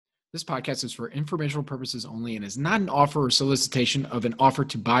This podcast is for informational purposes only and is not an offer or solicitation of an offer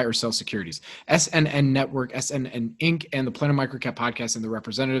to buy or sell securities. SNN Network, SNN Inc., and the Planet Microcap Podcast and the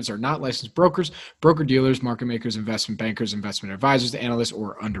representatives are not licensed brokers, broker-dealers, market makers, investment bankers, investment advisors, analysts,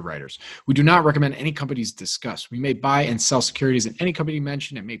 or underwriters. We do not recommend any companies discussed. We may buy and sell securities in any company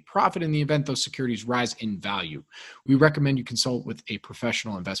mentioned and may profit in the event those securities rise in value. We recommend you consult with a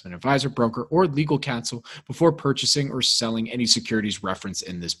professional investment advisor, broker, or legal counsel before purchasing or selling any securities referenced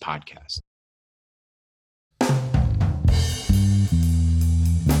in this podcast.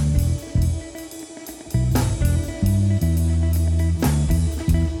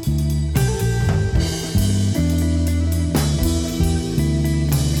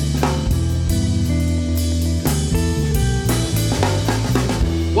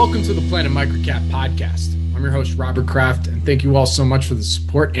 Welcome to the Planet Microcap Podcast. I'm your host, Robert Kraft, and thank you all so much for the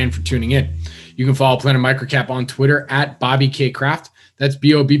support and for tuning in. You can follow Planet Microcap on Twitter at Bobby K. Kraft. That's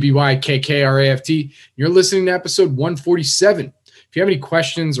BOBBYKKRAFT. You're listening to episode 147. If you have any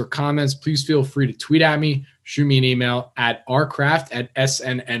questions or comments, please feel free to tweet at me, shoot me an email at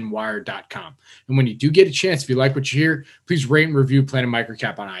rcraft@snnwire.com. And when you do get a chance, if you like what you hear, please rate and review Planet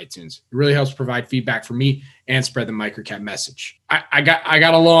Microcap on iTunes. It really helps provide feedback for me and spread the microcap message. I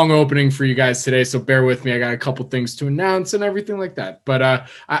got a long opening for you guys today, so bear with me. I got a couple things to announce and everything like that. But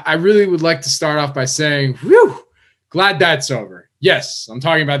I really would like to start off by saying, whew, glad that's over. Yes, I'm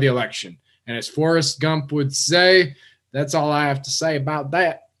talking about the election. And as Forrest Gump would say, that's all I have to say about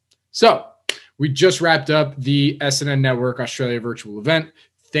that. So we just wrapped up the SNN Network Australia virtual event.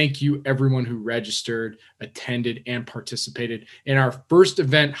 Thank you, everyone who registered, attended, and participated in our first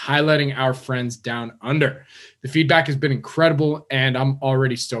event highlighting our friends down under. The feedback has been incredible, and I'm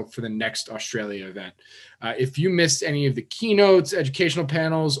already stoked for the next Australia event. If you missed any of the keynotes, educational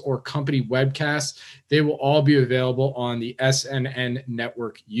panels, or company webcasts, they will all be available on the SNN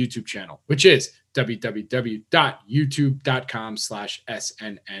Network YouTube channel, which is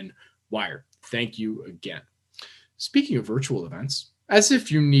www.youtube.com/SNNwire. Thank you again. Speaking of virtual events, as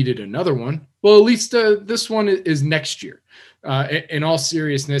if you needed another one, well, at least this one is next year. In all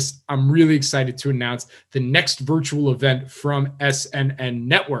seriousness, I'm really excited to announce the next virtual event from SNN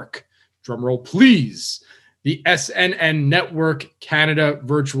Network. Drumroll, please. The SNN Network Canada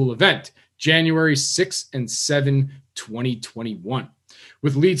virtual event, January 6 and 7, 2021.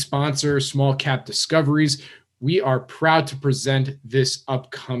 With lead sponsor Small Cap Discoveries, we are proud to present this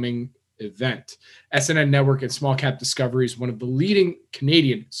upcoming event. SNN Network and Small Cap Discoveries, one of the leading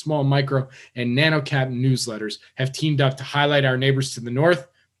Canadian small, micro, and nano cap newsletters, have teamed up to highlight our neighbors to the north,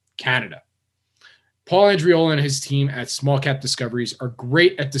 Canada. Paul Andriola and his team at Small Cap Discoveries are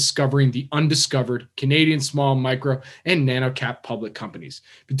great at discovering the undiscovered Canadian small, micro, and nano cap public companies.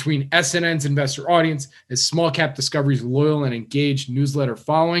 Between SNN's investor audience and Small Cap Discoveries' loyal and engaged newsletter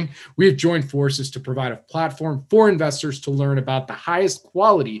following, we have joined forces to provide a platform for investors to learn about the highest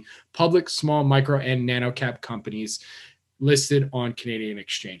quality public, small, micro, and nano cap companies listed on Canadian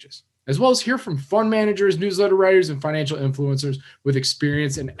exchanges, as well as hear from fund managers, newsletter writers, and financial influencers with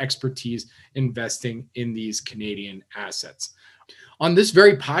experience and expertise investing in these Canadian assets. On this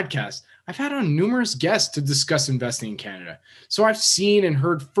very podcast, I've had on numerous guests to discuss investing in Canada. So I've seen and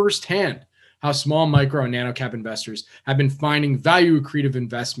heard firsthand how small, micro, and nano cap investors have been finding value accretive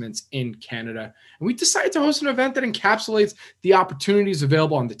investments in Canada. And we decided to host an event that encapsulates the opportunities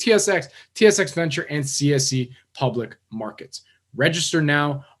available on the TSX, TSX Venture, and CSE public markets. Register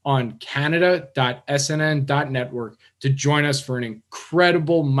now on canada.snn.network to join us for an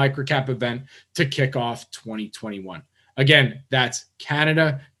incredible microcap event to kick off 2021. Again, that's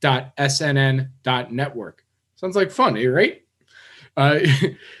canada.snn.network. Sounds like fun, right?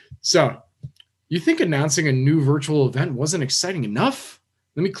 So you think announcing a new virtual event wasn't exciting enough?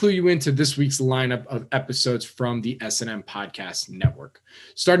 Let me clue you into this week's lineup of episodes from the SNN Podcast Network.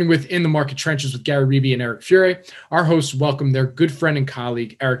 Starting with In the Market Trenches with Gary Reeby and Eric Fure, our hosts welcome their good friend and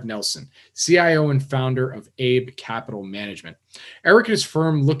colleague, Eric Nelson, CIO and founder of Abe Capital Management. Eric and his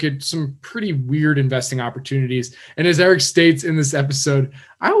firm look at some pretty weird investing opportunities, and as Eric states in this episode,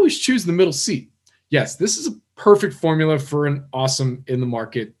 I always choose the middle seat. Yes, this is a perfect formula for an awesome In the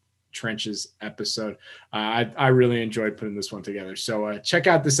Market Trenches episode. I really enjoyed putting this one together. So check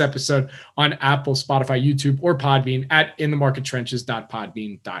out this episode on Apple, Spotify, YouTube, or Podbean at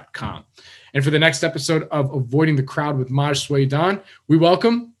inthemarkettrenches.podbean.com. And for the next episode of Avoiding the Crowd with Maj Suedan, we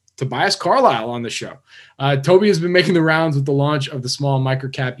welcome Tobias Carlisle on the show. Toby has been making the rounds with the launch of the small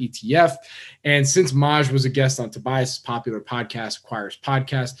microcap ETF. And since Maj was a guest on Tobias' popular podcast, Acquirers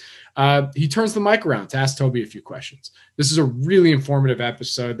Podcast, he turns the mic around to ask Toby a few questions. This is a really informative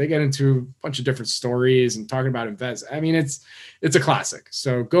episode. They get into a bunch of different stories and talking about invest. I mean, it's a classic.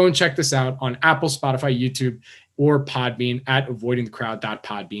 So go and check this out on Apple, Spotify, YouTube, or Podbean at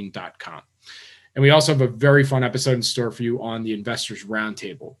avoidingthecrowd.podbean.com. And we also have a very fun episode in store for you on the Investors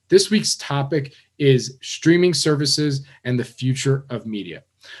Roundtable. This week's topic is streaming services and the future of media.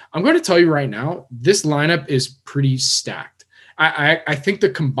 I'm going to tell you right now, this lineup is pretty stacked. I think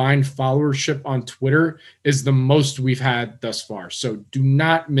the combined followership on Twitter is the most we've had thus far. So do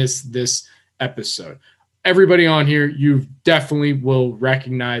not miss this episode. Everybody on here, you definitely will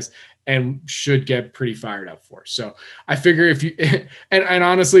recognize and should get pretty fired up for. So I figure if you, and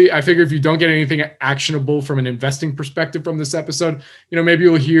honestly, I figure if you don't get anything actionable from an investing perspective from this episode, maybe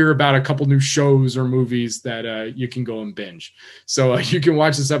you'll hear about a couple new shows or movies that you can go and binge. So you can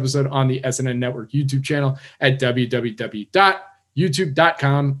watch this episode on the SNN Network YouTube channel at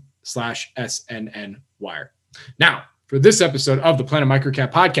www.youtube.com/SNNwire. Now, for this episode of the Planet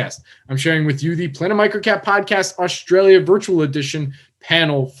Microcap Podcast, I'm sharing with you the Planet Microcap Podcast Australia Virtual Edition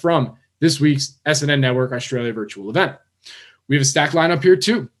panel from this week's SNN Network Australia Virtual event. We have a stacked lineup here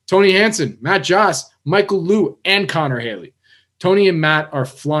too. Tony Hansen, Matt Joss, Michael Liu, and Connor Haley. Tony and Matt are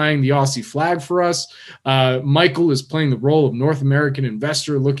flying the Aussie flag for us. Michael is playing the role of North American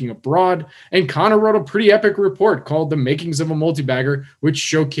investor looking abroad. And Connor wrote a pretty epic report called The Makings of a Multibagger, which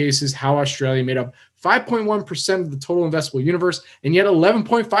showcases how Australia made up 5.1% of the total investable universe and yet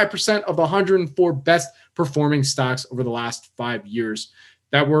 11.5% of the 104 best performing stocks over the last 5 years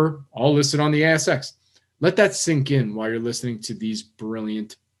that were all listed on the ASX. Let that sink in while you're listening to these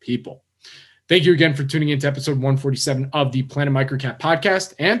brilliant people. Thank you again for tuning in to episode 147 of the Planet Microcap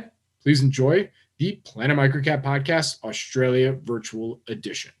Podcast, and please enjoy the Planet Microcap Podcast Australia Virtual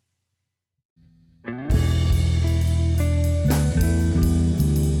Edition.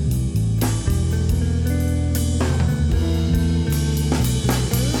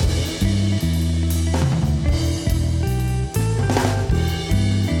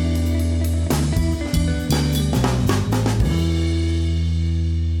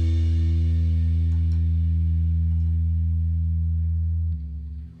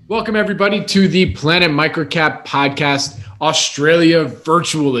 Welcome, everybody, to the Planet Microcap Podcast Australia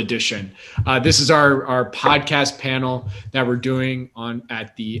Virtual Edition. This is our podcast panel that we're doing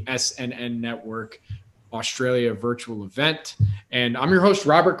at the SNN Network Australia Virtual event. And I'm your host,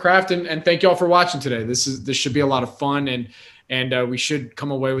 Robert Kraft, and thank you all for watching today. This should be a lot of fun, and we should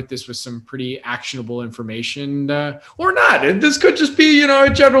come away with this with some pretty actionable information, or not. And this could just be, a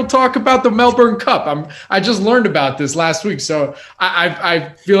general talk about the Melbourne Cup. I just learned about this last week, so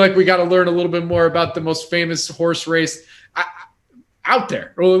I feel like we got to learn a little bit more about the most famous horse race out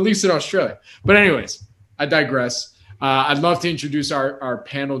there, or at least in Australia. But anyways, I digress. I'd love to introduce our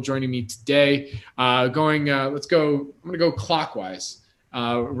panel joining me today. Let's go. I'm going to go clockwise.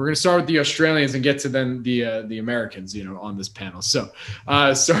 We're going to start with the Australians and get to then the Americans, on this panel. So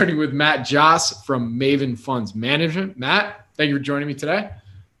starting with Matt Joss from Maven Funds Management. Matt, thank you for joining me today.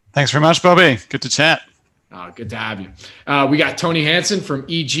 Thanks very much, Bobby. Good to chat. Good to have you. We got Tony Hansen from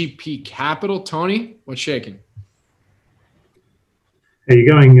EGP Capital. Tony, what's shaking? How you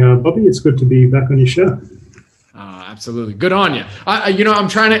going, Bobby? It's good to be back on your show. Absolutely, good on you. I'm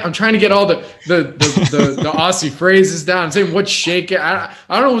trying to get all the Aussie phrases down. I'm saying what's shaking. I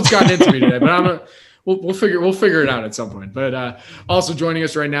don't know what's gotten into me today, but we'll figure it out at some point. But also joining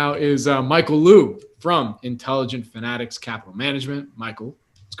us right now is Michael Liu from Intelligent Fanatics Capital Management. Michael,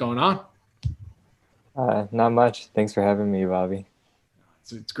 what's going on? Not much. Thanks for having me, Bobby.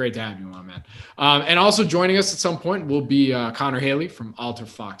 It's great to have you on, man. And also joining us at some point will be Connor Haley from Alter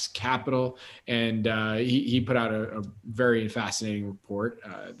Fox Capital. And he put out a very fascinating report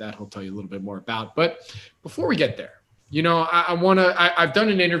that he'll tell you a little bit more about. But before we get there, I've done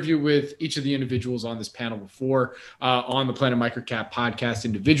an interview with each of the individuals on this panel before on the Planet Microcap Podcast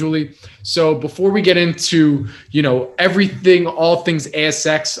individually. So before we get into, everything, all things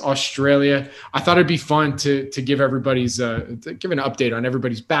ASX Australia, I thought it'd be fun to give everybody's, to give an update on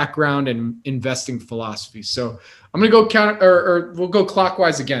everybody's background and investing philosophy. So I'm going to go we'll go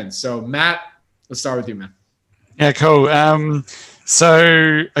clockwise again. So Matt, let's start with you, man. Yeah, cool.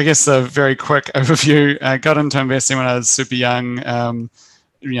 So I guess a very quick overview. I got into investing when I was super young,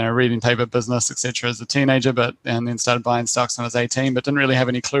 reading paper business, etc. as a teenager, and then started buying stocks when I was 18, but didn't really have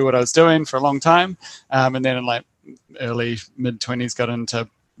any clue what I was doing for a long time. And then in early mid-20s, got into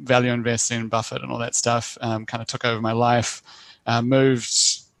value investing and Buffett and all that stuff, kind of took over my life,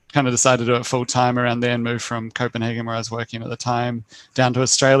 moved kind of decided to do it full time around there and moved from Copenhagen, where I was working at the time, down to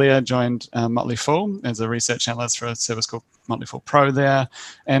Australia, joined Motley Fool as a research analyst for a service called Motley Fool Pro there,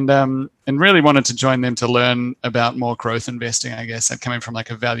 and really wanted to join them to learn about more growth investing, I guess. I'm coming from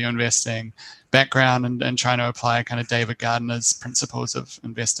like a value investing background and trying to apply kind of David Gardner's principles of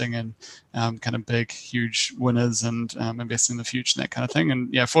investing in kind of big, huge winners and investing in the future and that kind of thing.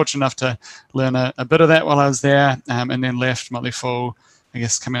 And yeah, fortunate enough to learn a bit of that while I was there, and then left Motley Fool, I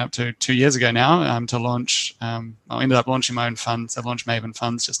guess coming up to 2 years ago now, to launch. I ended up launching my own funds. I launched Maven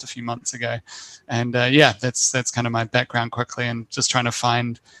Funds just a few months ago, and yeah, that's kind of my background quickly, and just trying to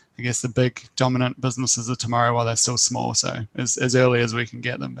find, I guess, the big dominant businesses of tomorrow while they're still small. So as early as we can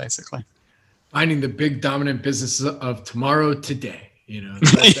get them, basically. Finding the big dominant businesses of tomorrow today. You know.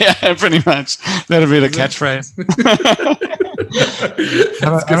 Yeah, pretty much. That'll be the catchphrase.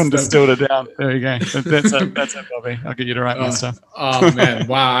 I haven't distilled it down. There you go. That's it, Bobby. I'll get you to write my stuff. Oh man,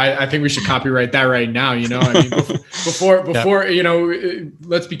 wow! I think we should copyright that right now. You know, I mean, before you know,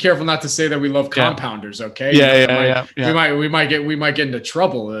 let's be careful not to say that we love compounders. Okay? Yeah. We might get into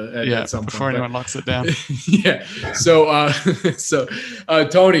trouble at some before point. Anyone locks it down. Yeah. So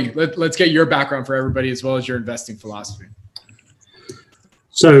Tony, let's get your background for everybody as well as your investing philosophy.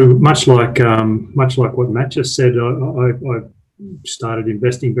 So much like what Matt just said, I started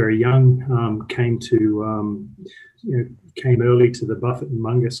investing very young. Came early to the Buffett and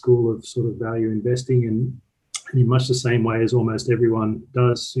Munger school of sort of value investing, and in much the same way as almost everyone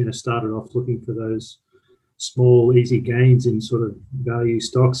does, started off looking for those small, easy gains in sort of value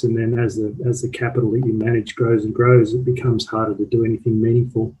stocks, and then as the capital that you manage grows and grows, it becomes harder to do anything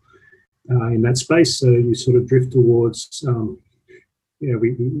meaningful in that space. So you sort of drift towards. We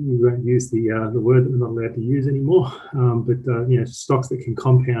won't use the word that we're not allowed to use anymore, but stocks that can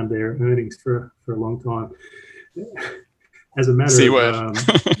compound their earnings for a long time. As a matter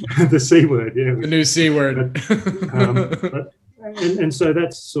of the C word, yeah, the new C word. And so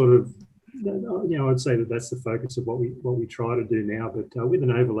that's sort of, I'd say that's the focus of what we try to do now. But with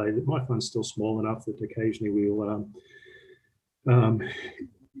an overlay, that my fund's still small enough that occasionally we'll.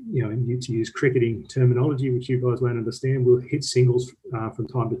 To use cricketing terminology, which you guys won't understand, we'll hit singles from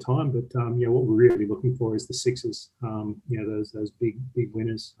time to time. But what we're really looking for is the sixes. Those big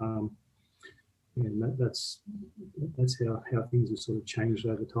winners. And that's how things have sort of changed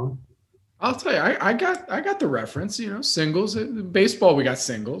over time. I'll tell you, I got the reference. Singles. Baseball, we got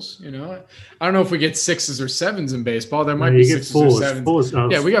singles. I don't know if we get sixes or sevens in baseball. There might be sixes or sevens. Fours.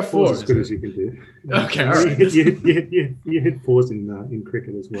 We got fours. As good as you can do. Okay, all right. You hit fours in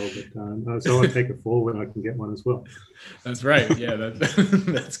cricket as well, but so I'll take a four when I can get one as well. That's right. Yeah,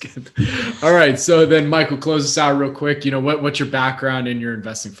 that's good. All right. So then, Michael, close us out real quick. What's your background in your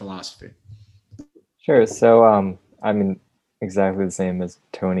investing philosophy? Sure. So exactly the same as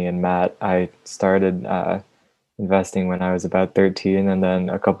Tony and Matt. I started investing when I was about 13, and then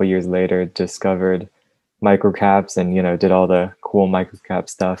a couple years later discovered microcaps and did all the cool microcap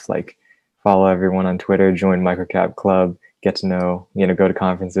stuff, like follow everyone on Twitter, join Microcap Club, get to know, go to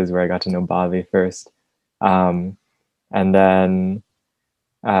conferences where I got to know Bobby first. And then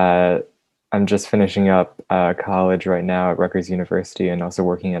I'm just finishing up college right now at Rutgers University and also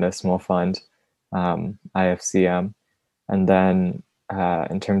working at a small fund, IFCM. And then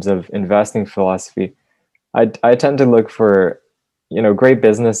in terms of investing philosophy, I tend to look for, great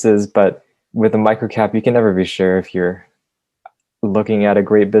businesses, but with a microcap, you can never be sure if you're looking at a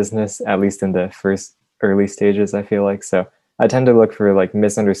great business, at least in the first early stages, I feel like. So I tend to look for like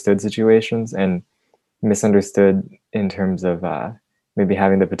misunderstood situations, and misunderstood in terms of maybe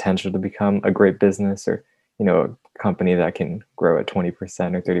having the potential to become a great business, or, a company that can grow at 20%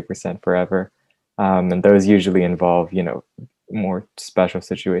 or 30% forever. And those usually involve, more special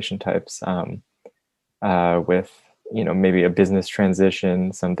situation types with, maybe a business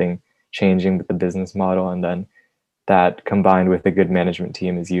transition, something changing with the business model. And then that combined with a good management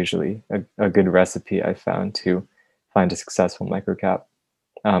team is usually a good recipe I found to find a successful microcap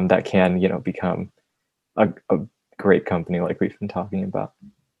that can, become a great company like we've been talking about.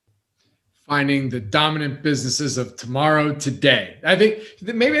 Finding the dominant businesses of tomorrow today. I think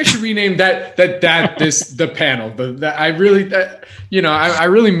maybe I should rename the panel. I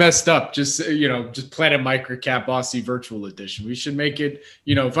really messed up. Just Planet Microcap Aussie Virtual Edition. We should make it.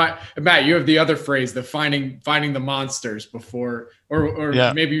 Matt, you have the other phrase, the finding the monsters before, or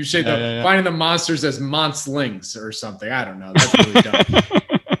maybe you should finding the monsters as monslings or something. I don't know. That's really dumb.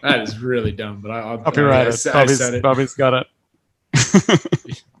 That is really dumb. But I'll be right. Bobby's got it.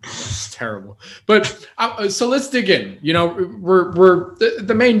 terrible. But so let's dig in. You know,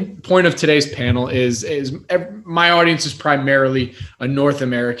 the main point of today's panel is my audience is primarily a North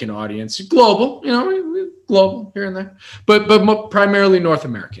American audience, global, you know, global here and there, but primarily North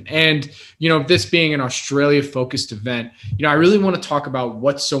American. And, you know, this being an Australia focused event, you know, I really want to talk about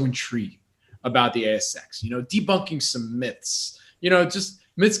what's so intriguing about the ASX, you know, debunking some myths, you know, just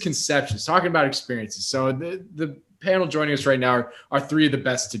misconceptions, talking about experiences. So the panel joining us right now are three of the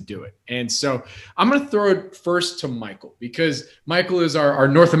best to do it. And so I'm going to throw it first to Michael, because Michael is our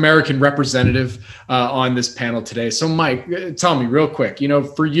North American representative on this panel today. So Mike, tell me real quick, you know,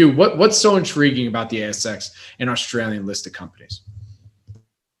 for you, what's so intriguing about the ASX and Australian listed companies?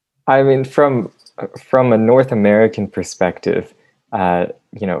 I mean, from a North American perspective,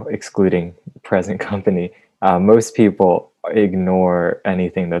 you know, excluding present company, most people ignore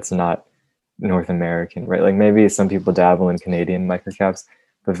anything that's not North American, right? Like maybe some people dabble in Canadian microcaps,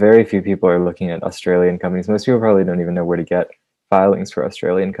 but very few people are looking at Australian companies. Most people probably don't even know where to get filings for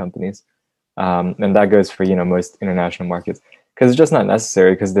Australian companies. And that goes for, you know, most international markets, because it's just not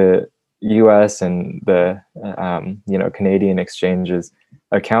necessary, because the US and the, you know, Canadian exchanges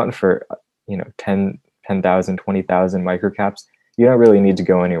account for, you know, 10,000, 20,000 microcaps. You don't really need to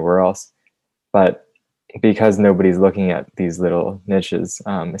go anywhere else. But because nobody's looking at these little niches,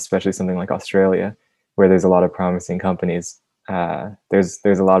 especially something like Australia, where there's a lot of promising companies, there's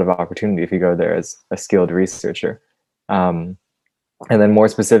a lot of opportunity if you go there as a skilled researcher. And then more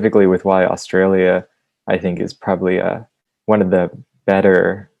specifically with why Australia, I think, is probably one of the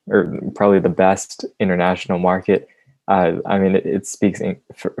better, or probably the best international market. I mean, it speaks,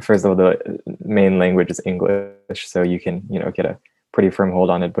 first of all, the main language is English, so you can, you know, get a pretty firm hold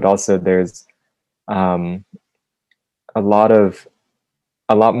on it. But also there's a lot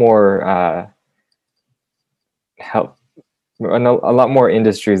more help, and a lot more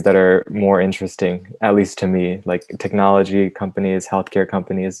industries that are more interesting, at least to me, like technology companies, healthcare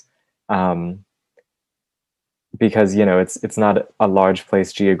companies, because, you know, it's not a large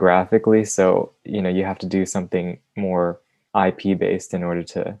place geographically, so, you know, you have to do something more IP based in order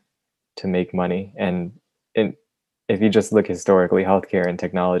to make money. And if you just look historically, healthcare and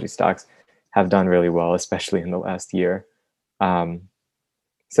technology stocks have done really well, especially in the last year.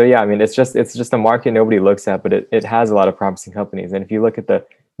 So yeah, I mean, it's just a market nobody looks at, but it has a lot of promising companies. And if you look at the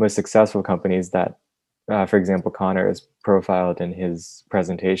most successful companies that, for example, Connor has profiled in his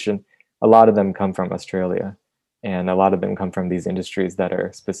presentation, a lot of them come from Australia, and a lot of them come from these industries that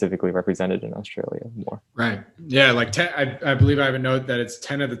are specifically represented in Australia more. Right. Yeah. Like I believe I have a note that it's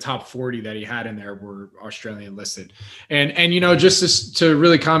 10 of the top 40 that he had in there were Australian listed. And, you know, just to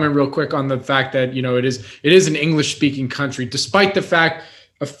really comment real quick on the fact that, you know, it is an English speaking country, despite the fact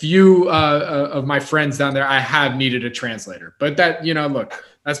a few of my friends down there, I have needed a translator, but that, you know, look,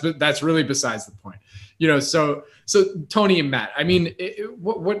 that's really besides the point, you know. So Tony and Matt, I mean,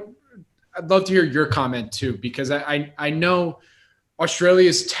 what I'd love to hear your comment too, because I know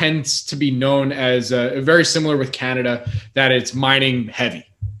Australia tends to be known as very similar with Canada, that it's mining heavy,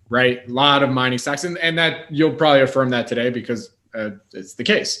 right? A lot of mining stocks, and that you'll probably affirm that today because it's the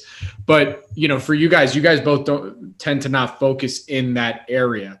case. But, you know, for you guys both don't tend to not focus in that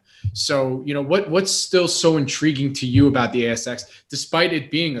area. So, you know, what's still so intriguing to you about the ASX, despite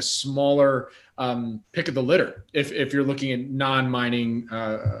it being a smaller pick of the litter, if you're looking at non-mining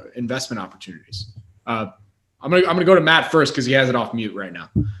investment opportunities? I'm gonna go to Matt first because he has it off mute right now.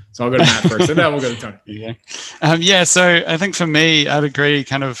 So I'll go to Matt first, and then we'll go to Tony. Yeah. So I think for me, I'd agree.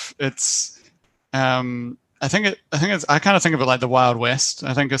 Kind of, it's. I think it's. I kind of think of it like the Wild West.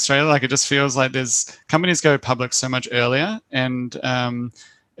 I think Australia, like, it just feels like there's companies go public so much earlier, and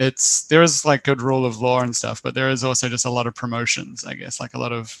there is like good rule of law and stuff, but there is also just a lot of promotions, I guess, like a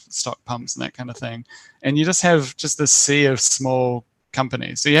lot of stock pumps and that kind of thing. And you just have just this sea of small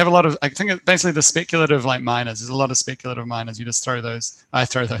companies. So you have a lot of, I think it's basically the speculative like miners. There's a lot of speculative miners. You just I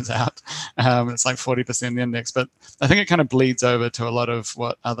throw those out. It's like 40% of the index, but I think it kind of bleeds over to a lot of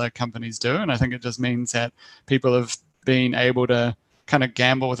what other companies do. And I think it just means that people have been able to kind of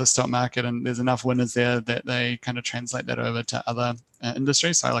gamble with the stock market, and there's enough winners there that they kind of translate that over to other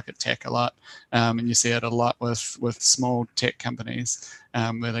industries. So I look at tech a lot, and you see it a lot with small tech companies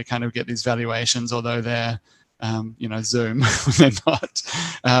where they kind of get these valuations, although they're you know, Zoom they're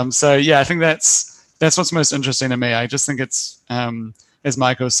not. So yeah, I think that's what's most interesting to me. I just think it's as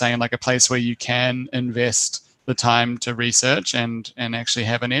Michael was saying, like a place where you can invest the time to research and actually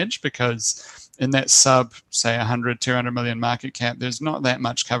have an edge, because in that say 100, 200 million market cap, there's not that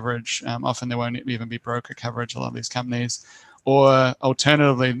much coverage. Often there won't even be broker coverage, a lot of these companies, Or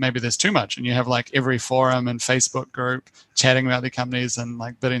alternatively, maybe there's too much and you have like every forum and Facebook group chatting about the companies and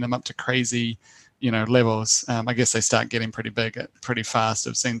like bidding them up to crazy, levels. I guess they start getting pretty big pretty fast.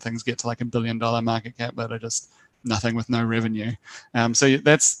 I've seen things get to like $1 billion market cap, but are just nothing with no revenue. So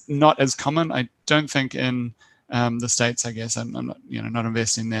that's not as common, I don't think, in the States. I guess I'm not, not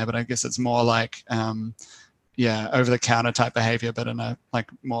investing there, but I guess it's more like, over-the-counter type behavior, but in a like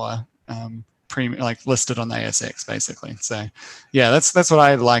more premium, like listed on the ASX, basically. So, yeah, that's what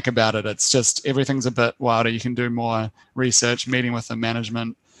I like about it. It's just everything's a bit wilder. You can do more research, meeting with the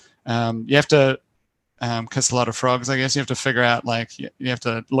management. You have to kiss a lot of frogs, I guess. You have to figure out, like, you have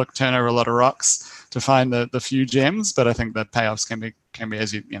to turn over a lot of rocks to find the few gems. But I think the payoffs can be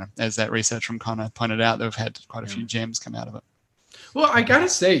as that research from Connor pointed out, they've had quite a few gems come out of it. Well, I gotta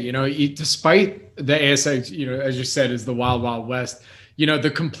say, despite the ASX, as you said, is the wild, wild west.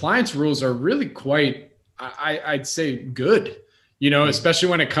 The compliance rules are really quite, I'd say, good. Especially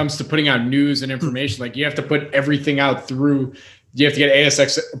when it comes to putting out news and information. Like, you have to put everything out through. You have to get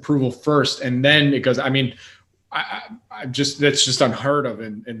ASX approval first, and then it goes. I mean, that's just unheard of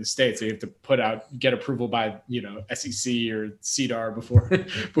in the States. So you have to get approval by SEC or CDAR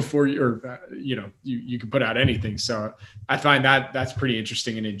before you can put out anything. So I find that's pretty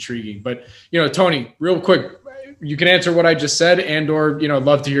interesting and intriguing. But Tony, real quick, you can answer what I just said, and/or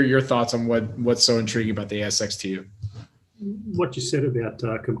love to hear your thoughts on what's so intriguing about the ASX to you. What you said about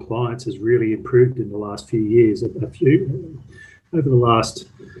compliance has really improved in the last few years. Over the last,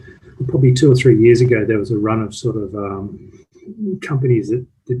 probably 2 or 3 years ago, there was a run of sort of companies that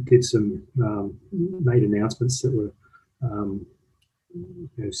did some made announcements that were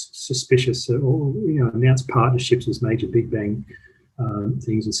suspicious, or announced partnerships as major big bang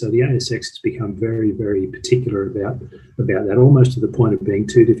things, and so the ASX has become very, very particular about that, almost to the point of being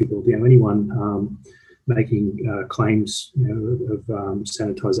too difficult. Anyone making claims of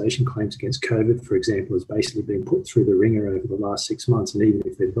sanitisation claims against COVID, for example, has basically been put through the ringer over the last 6 months. And even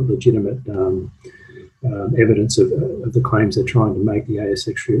if they've got legitimate evidence of the claims they're trying to make, the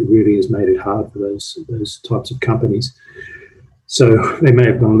ASX really has made it hard for those types of companies. So they may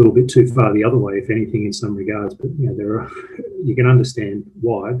have gone a little bit too far the other way, if anything, in some regards. But you can understand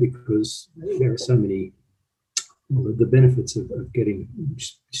why, because there are so many. Well, the benefits of getting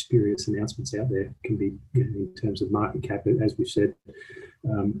spurious announcements out there can be, in terms of market cap, as we've said,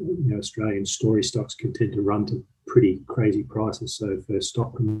 Australian story stocks can tend to run to pretty crazy prices. So for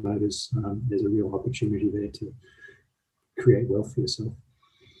stock promoters, there's a real opportunity there to create wealth for yourself.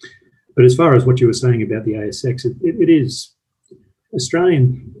 But as far as what you were saying about the ASX, it is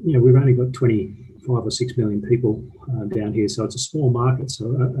Australian. We've only got 25 or 6 million people down here, so it's a small market.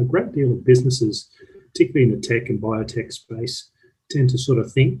 So a great deal of businesses, particularly in the tech and biotech space, tend to sort of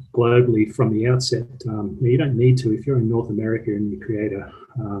think globally from the outset. You don't need to, if you're in North America and you create a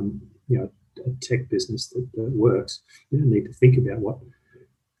tech business that works, you don't need to think about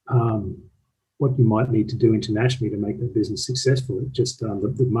what you might need to do internationally to make that business successful. It just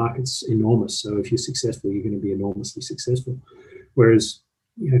the market's enormous, so if you're successful, you're going to be enormously successful. Whereas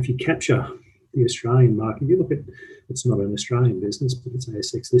if you capture the Australian market, you look at, it's not an Australian business, but it's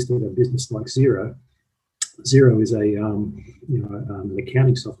ASX listed, a business like Xero. Xero is an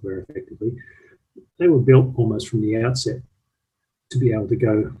accounting software, effectively. They were built almost from the outset to be able to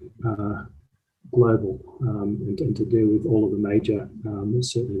go global and to deal with all of the major,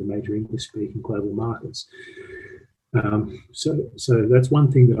 certainly the major English-speaking global markets. So that's one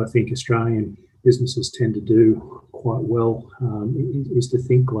thing that I think Australian businesses tend to do quite well, is to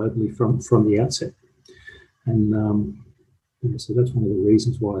think globally from the outset. And so that's one of the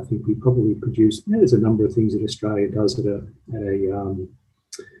reasons why I think we probably produce. There's a number of things that Australia does at a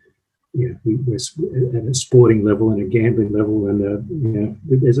sporting level and a gambling level, and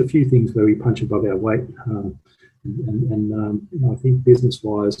there's a few things where we punch above our weight, and I think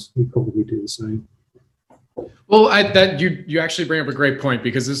business-wise we probably do the same. Well, you actually bring up a great point,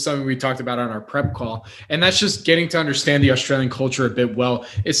 because this is something we talked about on our prep call, and that's just getting to understand the Australian culture a bit well,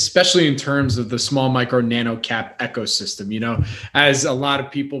 especially in terms of the small, micro, nano cap ecosystem. As a lot of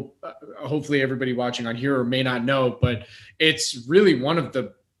people, hopefully everybody watching on here may not know, but it's really one of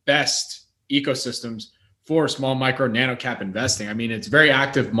the best ecosystems for small, micro, nano cap investing. I mean, it's very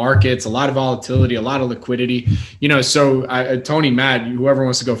active markets, a lot of volatility, a lot of liquidity, so Tony, Matt, whoever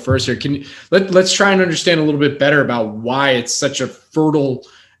wants to go first here, let's try and understand a little bit better about why it's such a fertile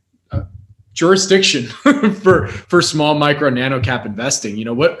jurisdiction for small, micro, nano cap investing.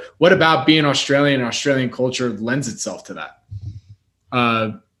 What about being Australian and Australian culture lends itself to that?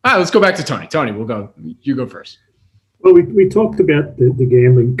 Let's go back to Tony. Tony, you go first. Well, we talked about the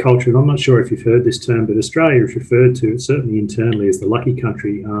gambling culture, and I'm not sure if you've heard this term, but Australia is referred to, certainly internally, as the lucky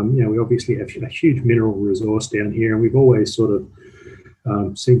country. We obviously have a huge mineral resource down here, and we've always sort of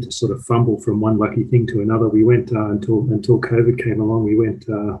seemed to sort of fumble from one lucky thing to another. We went until COVID came along. We went,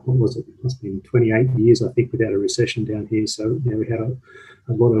 what was it? It must have been 28 years, I think, without a recession down here. So we had a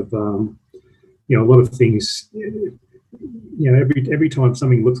lot of a lot of things. Every time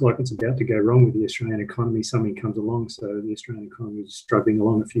something looks like it's about to go wrong with the Australian economy, something comes along. So the Australian economy was struggling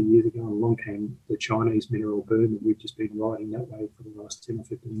along a few years ago, and along came the Chinese mineral boom, and we've just been riding that wave for the last 10 or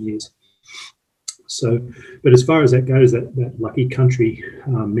 15 years. So, but as far as that goes, that lucky country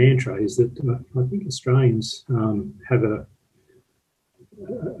mantra is that I think Australians have a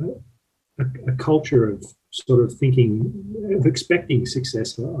culture of sort of thinking, of expecting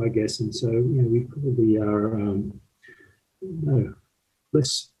success, I guess. And so, we probably are...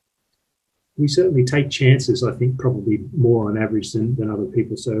 we certainly take chances, I think, probably more on average than other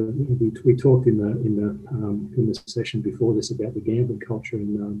people. So we talked in the session before this about the gambling culture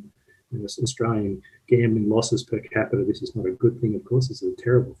and Australian gambling losses per capita. This is not a good thing, of course. It's a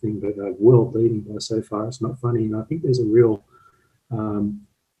terrible thing, but world leading by so far. It's not funny, and I think there's a real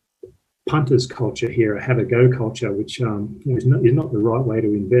punters culture here, a have-a-go culture, which is not the right way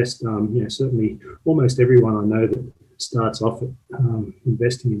to invest. Certainly, almost everyone I know that starts off at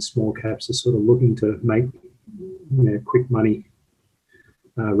investing in small caps are sort of looking to make quick money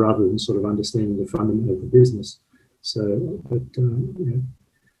rather than sort of understanding the fundament of the business. So, but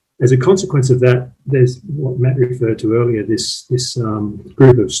as a consequence of that, there's what Matt referred to earlier, this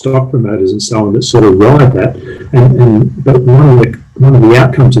group of stock promoters and so on that sort of ride that. But one of the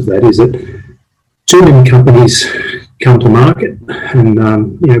outcomes of that is that too many companies come to market, and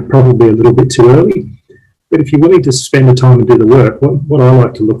probably a little bit too early. But if you're willing to spend the time and do the work, what I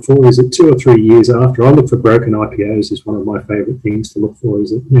like to look for is that 2 or 3 years after, I look for broken IPOs is one of my favourite things to look for, is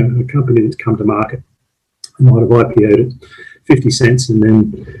that a company that's come to market might have IPO'd at 50 cents, and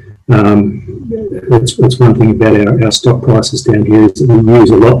then that's one thing about our stock prices down here is that we use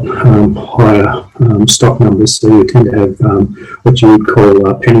a lot higher stock numbers, so we tend to have what you would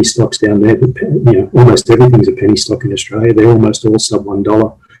call penny stocks down there. But almost everything's a penny stock in Australia. They're almost all sub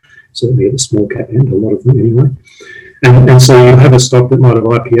 $1. Certainly at the small cap end, a lot of them anyway. And so you have a stock that might have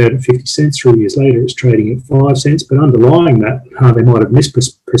IPO'd at 50 cents, 3 years later it's trading at 5 cents, but underlying that, they might have missed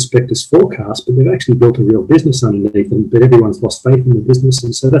prospectus forecast, but they've actually built a real business underneath them, but everyone's lost faith in the business,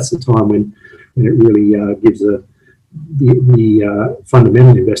 and so that's the time when it really gives the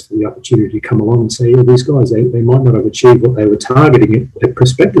fundamental investor the opportunity to come along and say, these guys, they might not have achieved what they were targeting at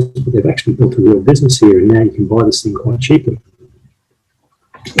prospectus, but they've actually built a real business here, and now you can buy this thing quite cheaply.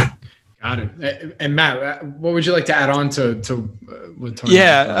 Got it. And Matt, what would you like to add on to what Tony?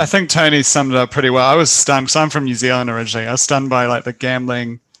 Yeah, I think Tony summed it up pretty well. I was stunned because I'm from New Zealand originally. I was stunned by like the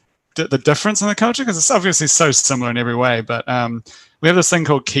gambling, the difference in the culture, because it's obviously so similar in every way. But we have this thing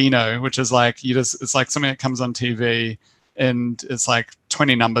called Keno, which is like it's like something that comes on TV, and it's like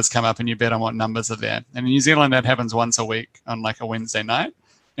 20 numbers come up and you bet on what numbers are there. And in New Zealand, that happens once a week on like a Wednesday night.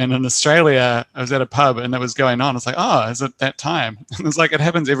 And in Australia, I was at a pub and it was going on. It's like, oh, is it that time? And it's like, it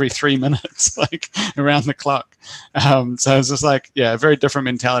happens every 3 minutes, like around the clock. So it's just like, yeah, a very different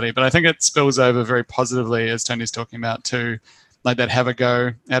mentality. But I think it spills over very positively, as Tony's talking about, to like that have a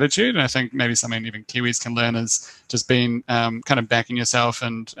go attitude. And I think maybe something even Kiwis can learn is just being kind of backing yourself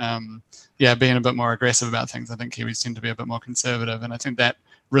and being a bit more aggressive about things. I think Kiwis tend to be a bit more conservative. And I think that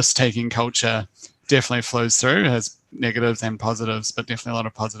risk-taking culture definitely flows through, has negatives and positives, but definitely a lot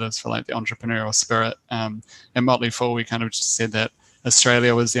of positives for like the entrepreneurial spirit. And Motley Fool, we kind of just said that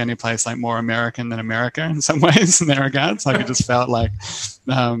Australia was the only place like more American than America in some ways in that regards. Like it just felt like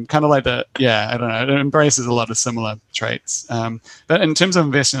kind of like I don't know, it embraces a lot of similar traits. But in terms of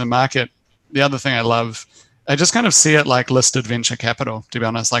investing in the market, the other thing I love, I just kind of see it like listed venture capital, to be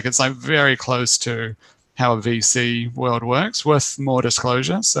honest. Like it's like very close to how a VC world works with more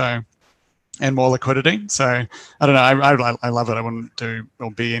disclosure. And more liquidity. So I don't know. I love it. I wouldn't do or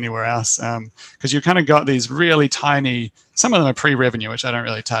be anywhere else because you kind of got these really tiny. Some of them are pre-revenue, which I don't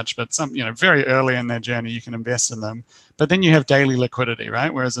really touch, but some very early in their journey you can invest in them. But then you have daily liquidity,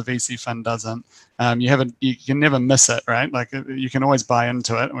 right? Whereas a VC fund doesn't. You can never miss it, right? Like you can always buy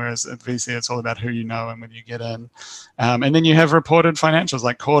into it. Whereas at VC, it's all about who you know and when you get in. And then you have reported financials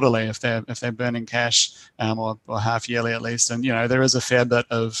like quarterly if they're burning cash or half yearly at least. And there is a fair bit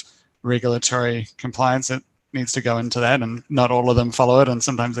of regulatory compliance that needs to go into that, and not all of them follow it, and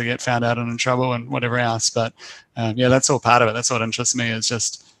sometimes they get found out and in trouble and whatever else. But that's all part of it. That's what interests me, is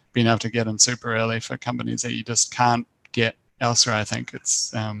just being able to get in super early for companies that you just can't get elsewhere. I think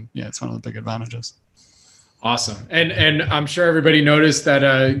it's it's one of the big advantages. Awesome. And I'm sure everybody noticed that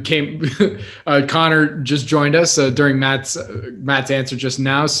Connor just joined us during Matt's answer just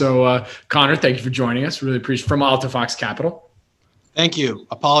now. So Connor, thank you for joining us. Really appreciate from AltaFox Capital. Thank you.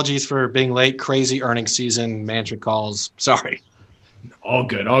 Apologies for being late. Crazy earnings season, management calls. Sorry. All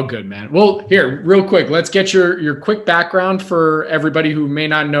good, man. Well, here, real quick, let's get your quick background for everybody who may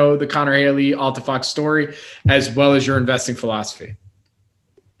not know the Connor Haley AltaFox story, as well as your investing philosophy.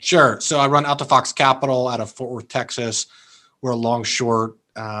 Sure. So I run AltaFox Capital out of Fort Worth, Texas. We're a long short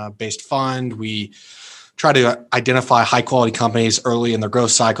based fund. We try to identify high quality companies early in their growth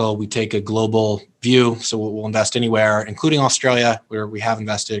cycle. We take a global view, so we'll invest anywhere, including Australia, where we have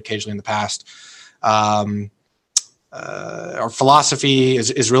invested occasionally in the past. Our philosophy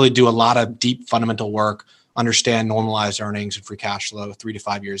is really do a lot of deep fundamental work, understand normalized earnings and free cash flow 3 to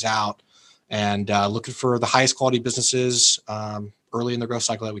 5 years out, and looking for the highest quality businesses early in the growth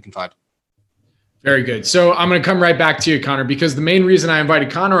cycle that we can find. Very good. So I'm going to come right back to you, Connor, because the main reason I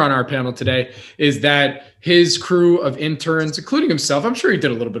invited Connor on our panel today is that his crew of interns, including himself, I'm sure he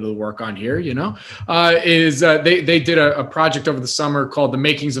did a little bit of the work on here, they did a project over the summer called The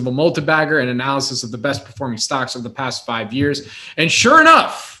Makings of a Multibagger, an analysis of the best performing stocks of the past 5 years. And sure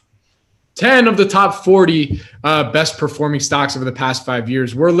enough, 10 of the top 40 best performing stocks over the past 5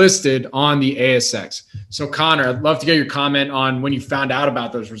 years were listed on the ASX. So Connor, I'd love to get your comment on when you found out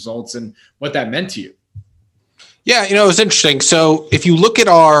about those results and what that meant to you. Yeah, it was interesting. So if you look at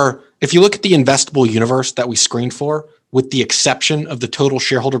the investable universe that we screened for, with the exception of the total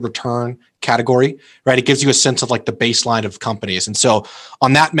shareholder return category, right, it gives you a sense of like the baseline of companies. And so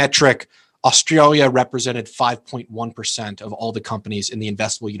on that metric, Australia represented 5.1% of all the companies in the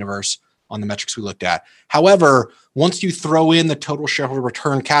investable universe on the metrics we looked at. However, once you throw in the total shareholder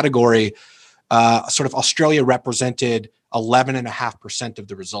return category, sort of Australia represented 11.5% of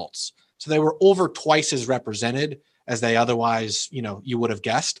the results. So they were over twice as represented as they otherwise, you would have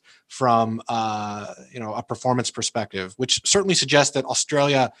guessed from, a performance perspective, which certainly suggests that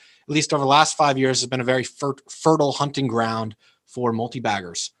Australia, at least over the last 5 years, has been a very fertile hunting ground for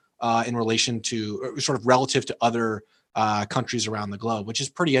multi-baggers in relation to sort of relative to other countries around the globe, which is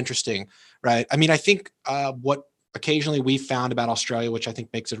pretty interesting, right? I mean, I think what occasionally we found about Australia, which I think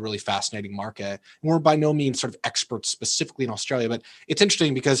makes it a really fascinating market, and we're by no means sort of experts specifically in Australia, but it's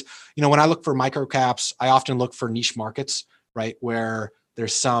interesting because, when I look for micro caps, I often look for niche markets, right? Where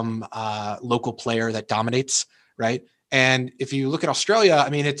there's some local player that dominates, right? And if you look at Australia, I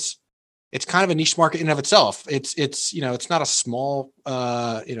mean, it's kind of a niche market in and of itself. It's not a small,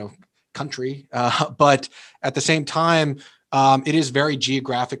 country, but at the same time, it is very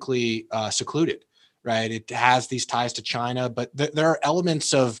geographically secluded, right? It has these ties to China, but there are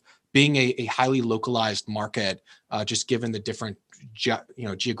elements of being a highly localized market, just given the different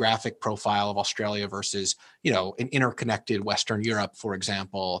geographic profile of Australia versus an interconnected Western Europe, for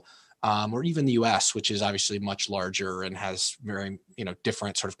example, or even the US, which is obviously much larger and has very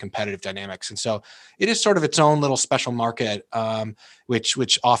different sort of competitive dynamics. And so it is sort of its own little special market,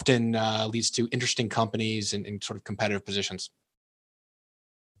 which often leads to interesting companies and sort of competitive positions.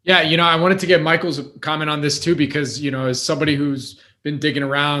 Yeah, I wanted to get Michael's comment on this too, because, as somebody who's been digging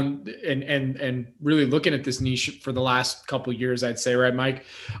around and really looking at this niche for the last couple of years, I'd say, right, Mike?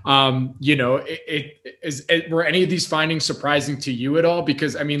 Were any of these findings surprising to you at all?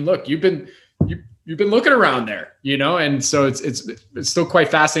 Because I mean, look, you've been looking around there, and so it's still quite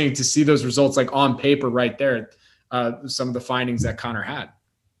fascinating to see those results like on paper right there. Some of the findings that Connor had.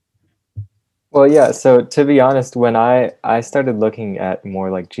 Well, yeah. So to be honest, when I started looking at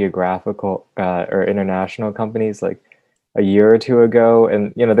more like geographical or international companies like a year or two ago,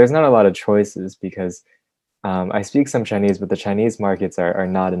 and there's not a lot of choices because I speak some Chinese, but the Chinese markets are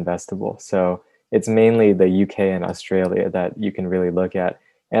not investable. So it's mainly the UK and Australia that you can really look at.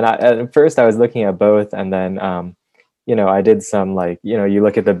 And at first I was looking at both, and then I did some you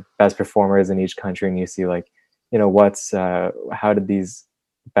look at the best performers in each country and you see how did these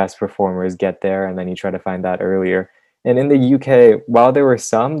best performers get there, and then you try to find that earlier. And in the UK, while there were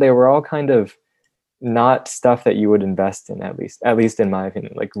some, they were all kind of not stuff that you would invest in, at least in my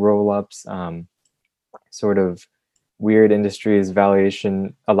opinion, like roll-ups, sort of weird industries,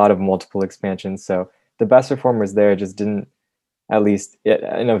 valuation, a lot of multiple expansions. So the best performers there just didn't, at least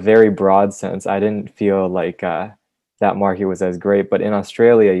in a very broad sense, I didn't feel like that market was as great. But in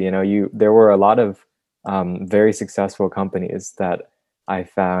Australia, there were a lot of very successful companies that I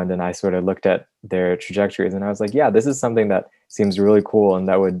found, and I sort of looked at their trajectories and I was like, yeah, this is something that seems really cool, and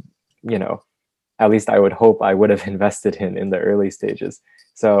that would, at least I would hope I would have invested in the early stages.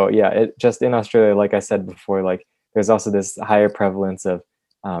 So yeah, it just in Australia, like I said before, like there's also this higher prevalence of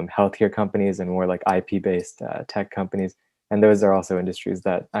healthcare companies and more like IP-based tech companies. And those are also industries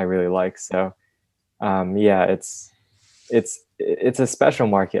that I really like. So yeah, it's a special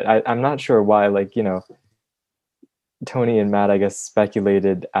market. I'm not sure why, like, Tony and Matt, I guess,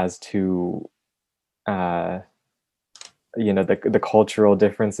 speculated as to the cultural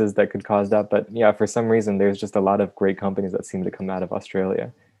differences that could cause that. But yeah, for some reason, there's just a lot of great companies that seem to come out of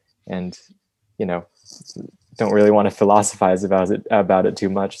Australia, and don't really want to philosophize about it too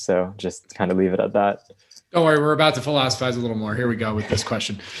much. So just kind of leave it at that. Don't worry, we're about to philosophize a little more. Here we go with this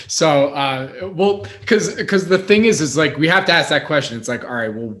question. So, well, because the thing is like we have to ask that question. It's like, all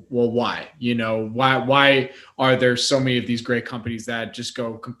right, well, why? Why are there so many of these great companies that just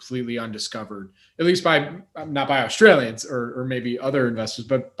go completely undiscovered? At least not by Australians or maybe other investors,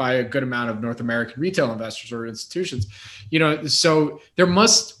 but by a good amount of North American retail investors or institutions. So there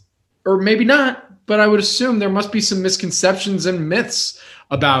must, or maybe not, but I would assume there must be some misconceptions and myths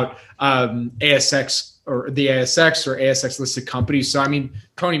about ASX or the ASX or ASX listed companies. So, I mean,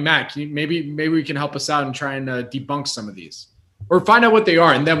 Tony, Matt, maybe we can help us out and try and debunk some of these, or find out what they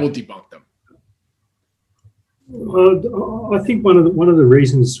are, and then we'll debunk them. I think one of the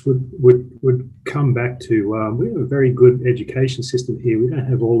reasons would come back to we have a very good education system here. We don't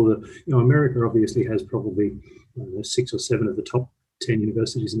have all of the, America obviously has probably 6 or 7 of the top 10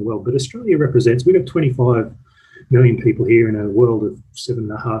 universities in the world, but Australia represents, we've got 25 million people here in a world of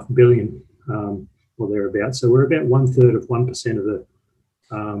 7.5 billion or thereabouts. So we're about 1/3 of 1% of the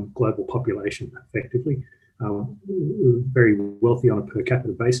global population, effectively. We're very wealthy on a per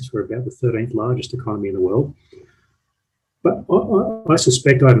capita basis. We're about the 13th largest economy in the world. But I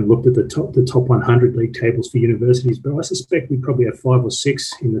suspect, I haven't looked at the top 100 league tables for universities, but I suspect we probably have 5 or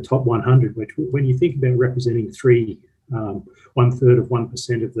 6 in the top 100, which, when you think about representing 1/3 of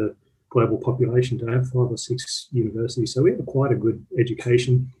 1% of the global population, to have 5 or 6 universities. So we have quite a good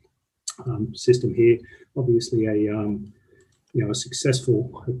education system here. Obviously a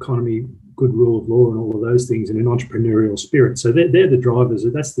successful economy, good rule of law and all of those things, and an entrepreneurial spirit. So they're the drivers.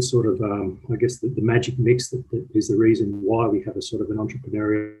 That's the sort of, I guess, the magic mix that is the reason why we have a sort of an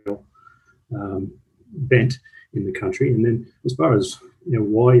entrepreneurial bent in the country. And then as far as,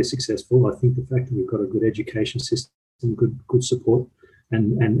 why you're successful, I think the fact that we've got a good education system, good support,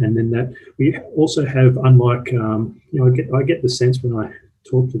 and then that we also have, unlike, I get the sense when I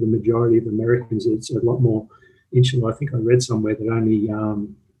talk to the majority of Americans, it's a lot more insular. I think I read somewhere that only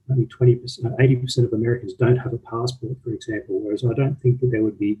 20%, 80% of Americans don't have a passport, for example. Whereas I don't think that there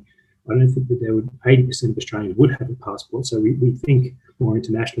would 80% of Australians would have a passport. So we think more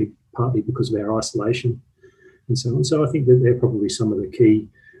internationally, partly because of our isolation and so on. So I think that they're probably some of the key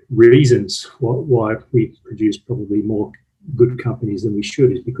reasons why we produce probably more good companies than we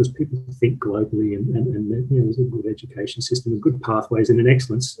should, is because people think globally, and there's a good education system and good pathways and an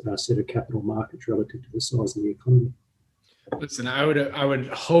excellent set of capital markets relative to the size of the economy. Listen, I would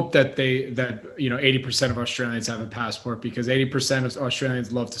hope that 80% of Australians have a passport, because 80% of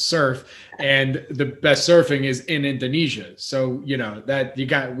Australians love to surf, and the best surfing is in Indonesia. So that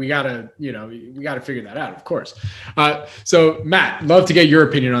we got to figure that out, of course. So Matt, love to get your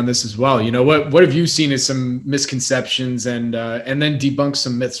opinion on this as well. What have you seen as some misconceptions, and then debunk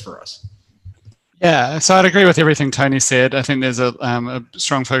some myths for us? Yeah, so I'd agree with everything Tony said. I think there's a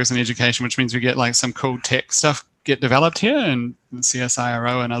strong focus on education, which means we get like some cool tech stuff get developed here, and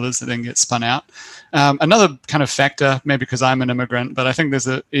CSIRO and others that then get spun out. Another kind of factor, maybe because I'm an immigrant, but I think there's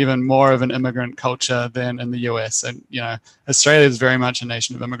even more of an immigrant culture than in the US. And, Australia is very much a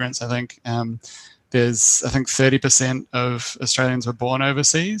nation of immigrants. I think there's 30% of Australians were born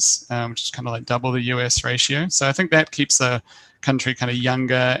overseas, which is kind of like double the US ratio. So I think that keeps the country kind of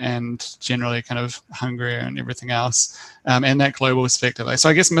younger and generally kind of hungrier and everything else, and that global perspective. So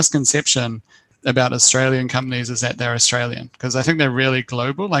I guess misconception about Australian companies is that they're Australian, because I think they're really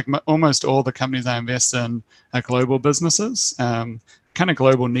global. Like almost all the companies I invest in are global businesses, kind of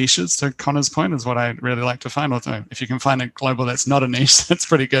global niches, to Connor's point, is what I really like to find. Although if you can find a global that's not a niche, that's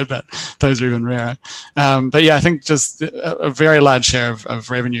pretty good, but those are even rarer. But yeah, I think just a very large share of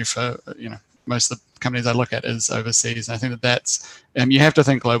revenue for, most of the companies I look at is overseas. And I think that's, you have to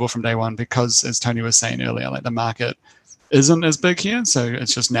think global from day one, because as Tony was saying earlier, like the market isn't as big here, so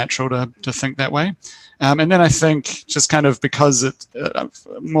it's just natural to think that way. And then I think just kind of because it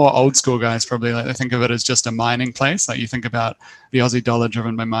more old school guys probably like they think of it as just a mining place. Like you think about the Aussie dollar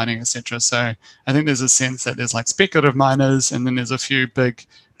driven by mining, etc. So I think there's a sense that there's like speculative miners, and then there's a few big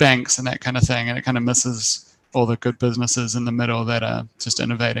banks and that kind of thing, and it kind of misses all the good businesses in the middle that are just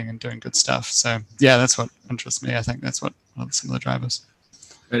innovating and doing good stuff. So yeah, that's what interests me. I think that's what are some of the drivers.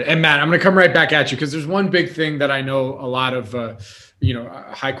 And Matt, I'm going to come right back at you, because there's one big thing that I know a lot of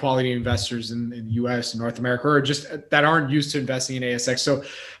high quality investors in the US and North America, or just that aren't used to investing in ASX. So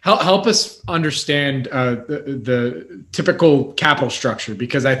help us understand the typical capital structure,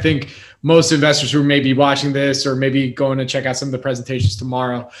 because I think most investors who may be watching this or maybe going to check out some of the presentations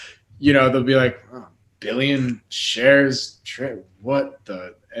tomorrow, they'll be like, oh, billion shares,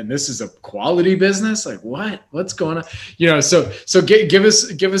 and this is a quality business. Like what's going on? So give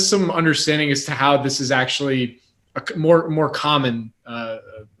us some understanding as to how this is actually a more common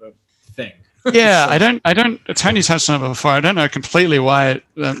thing. Yeah, I don't. Tony touched on it before. I don't know completely why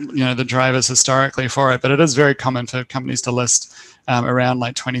the drivers historically for it, but it is very common for companies to list around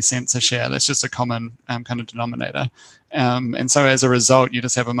like 20 cents a share. That's just a common kind of denominator, and so as a result, you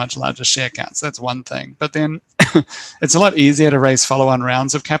just have a much larger share count. So that's one thing. But then it's a lot easier to raise follow-on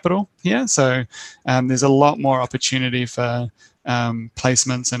rounds of capital here. So there's a lot more opportunity for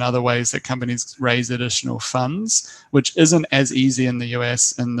placements and other ways that companies raise additional funds, which isn't as easy in the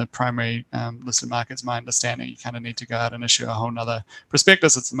US in the primary listed markets. My understanding, you kind of need to go out and issue a whole nother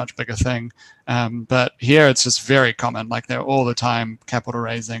prospectus. It's a much bigger thing, but here it's just very common. Like they're all the time capital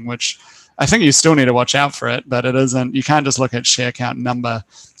raising, which I think you still need to watch out for it, but it isn't. You can't just look at share count number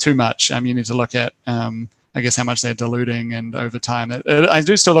too much. You need to look at I guess how much they're diluting and over time. I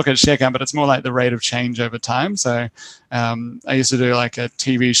do still look at share count, but it's more like the rate of change over time. So I used to do like a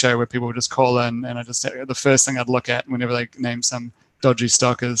TV show where people would just call in, and the first thing I'd look at whenever they name some dodgy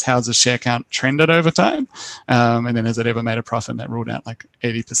stock is how's the share count trended over time, and then has it ever made a profit? And that ruled out like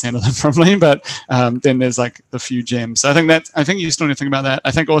 80% of them probably, but then there's like the few gems. So I think you still need to think about that. I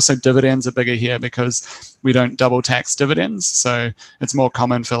think also dividends are bigger here because we don't double tax dividends, so it's more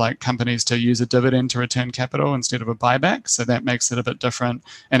common for like companies to use a dividend to return capital instead of a buyback. So that makes it a bit different,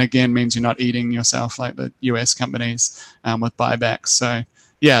 and again means you're not eating yourself like the US companies with buybacks. So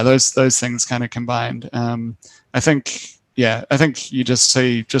yeah, those things kind of combined. I think you just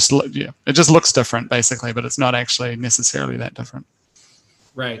see it just looks different basically, but it's not actually necessarily that different.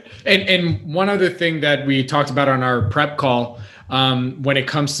 Right. And one other thing that we talked about on our prep call, when it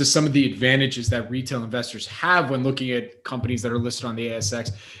comes to some of the advantages that retail investors have when looking at companies that are listed on the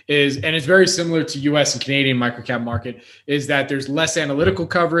ASX is, and it's very similar to US and Canadian microcap market, is that there's less analytical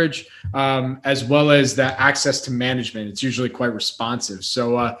coverage, as well as the access to management. It's usually quite responsive.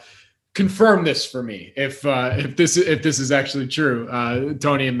 So, confirm this for me if this is actually true,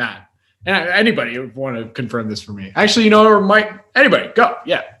 Tony and Matt. And anybody want to confirm this for me? Actually, or Mike, anybody, go.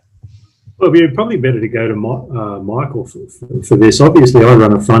 Yeah. Well, it'd probably better to go to Michael for this. Obviously, I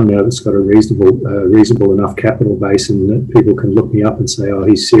run a fund now that's got a reasonable enough capital base, and that people can look me up and say, "Oh,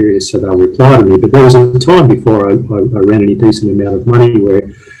 he's serious," so they'll reply to me. But there was a time before I ran any decent amount of money where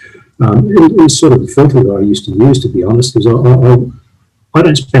it was sort of the filter that I used to use, to be honest, is I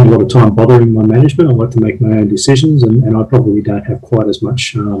don't spend a lot of time bothering my management. I like to make my own decisions, and I probably don't have quite as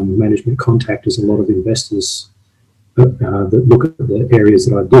much management contact as a lot of investors that look at the areas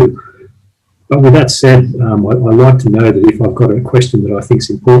that I do. But with that said, I like to know that if I've got a question that I think is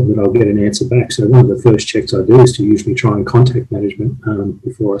important, that I'll get an answer back. So one of the first checks I do is to usually try and contact management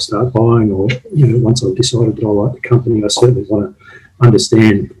before I start buying, or once I've decided that I like the company, I certainly want to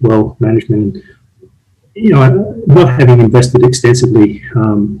understand management. Not having invested extensively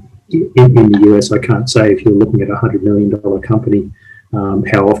in the US, I can't say if you're looking at a $100 million company,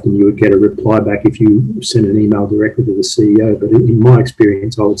 how often you would get a reply back if you send an email directly to the CEO. But in my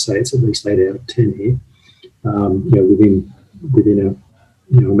experience, I would say it's at least 8 out of 10 here, within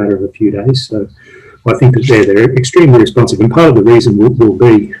a matter of a few days. So I think that they're extremely responsive, and part of the reason will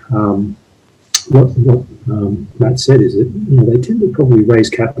be what Matt said is that they tend to probably raise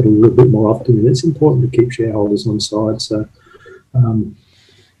capital a little bit more often, and it's important to keep shareholders on side. So,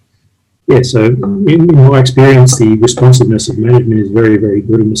 so in my experience, the responsiveness of management is very, very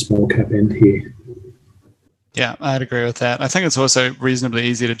good in the small cap end here. Yeah, I'd agree with that. I think it's also reasonably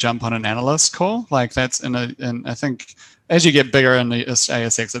easy to jump on an analyst call. Like that's and I think as you get bigger in the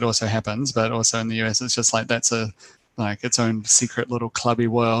ASX, it also happens, but also in the US, it's just like that's its own secret little clubby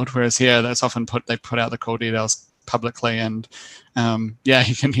world. Whereas here, that's often they put out the call details publicly, and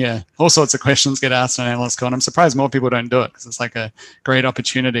you can hear all sorts of questions get asked on analyst call. And I'm surprised more people don't do it, because it's like a great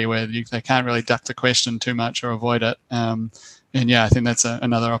opportunity where they can't really duck the question too much or avoid it. I think that's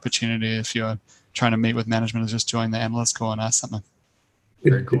another opportunity if you're trying to meet with management, is just join the analyst call and ask something.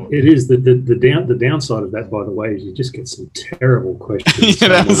 Very cool. It is the downside of that, by the way, is you just get some terrible questions.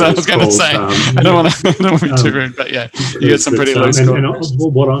 That was I was going to say. I don't want to be too rude, but yeah, you get some pretty low score.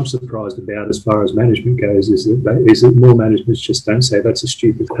 What I'm surprised about, as far as management goes, is that more managements just don't say that's a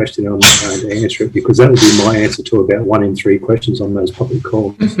stupid question, I'm not going to answer it, because that would be my answer to about 1 in 3 questions on those public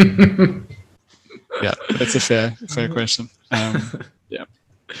calls. Yeah, that's a fair question. Yeah.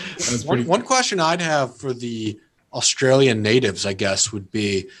 One question I'd have for the Australian natives, I guess, would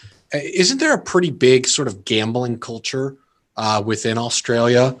be, isn't there a pretty big sort of gambling culture within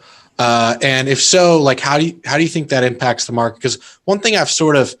Australia? And if so, like, how do you think that impacts the market? Because one thing I've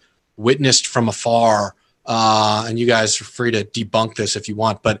sort of witnessed from afar, and you guys are free to debunk this if you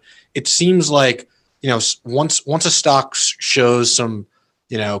want, but it seems like, once a stock shows some,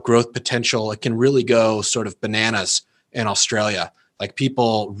 growth potential, it can really go sort of bananas in Australia. Like,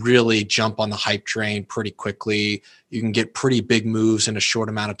 people really jump on the hype train pretty quickly. You can get pretty big moves in a short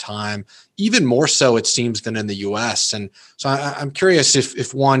amount of time, even more so it seems than in the US. And so I'm curious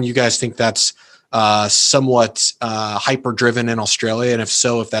if one, you guys think that's somewhat hyper driven in Australia, and if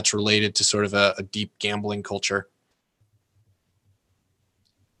so, if that's related to sort of a deep gambling culture.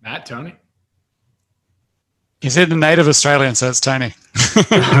 Matt, Tony? You said the native Australian, so it's Tony.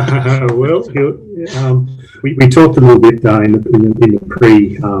 Well, we talked a little bit in the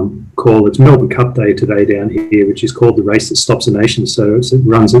pre-call. It's Melbourne Cup Day today down here, which is called the Race That Stops a Nation. So it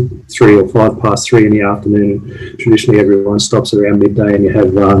runs at 3 or 5 past 3 in the afternoon. Traditionally, everyone stops around midday, and you have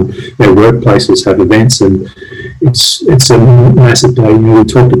workplaces have events, and it's a massive day. We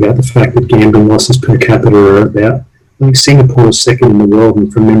talked about the fact that gambling losses per capita are about, I think Singapore is second in the world,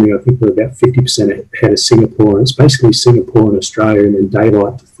 and from memory, I think we're about 50% ahead of Singapore. And it's basically Singapore and Australia, and then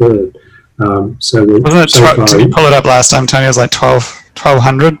daylight to third. So wasn't it? Did you pull it up last time, Tony? It was like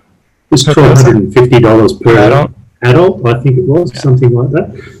 $1,200. It's $1,250 per adult, I think it was, something like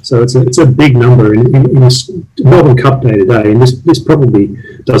that. So it's a big number in Melbourne Cup Day today, and this probably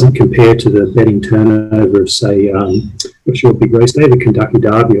doesn't compare to the betting turnover of, say, what's your big race day, the Kentucky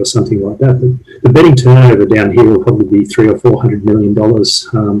Derby or something like that. But the betting turnover down here will probably be $300 or $400 million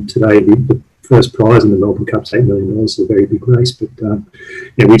today. The first prize in the Melbourne Cup's $8 million. It's a very big race, but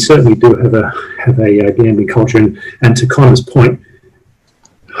we certainly do have a gambling culture, and to Connor's point,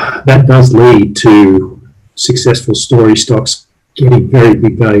 that does lead to successful story stocks getting very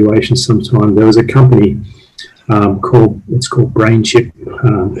big valuations sometimes. There was a company called BrainChip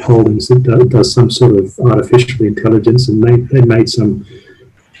Holdings that does some sort of artificial intelligence, and they made some,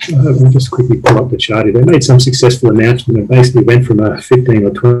 I'll just quickly pull up the chart here. They made some successful announcement and basically went from a $15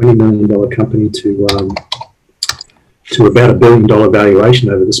 or $20 million company to about $1 billion valuation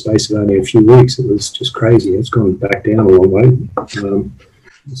over the space of only a few weeks. It was just crazy. It's gone back down a long way.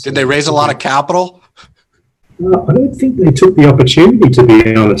 Did they raise a lot of capital? I don't think they took the opportunity, to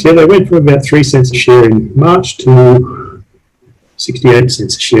be honest. Yeah, they went from about 3 cents a share in March to 68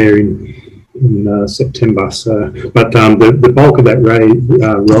 cents a share in September. So, but the bulk of that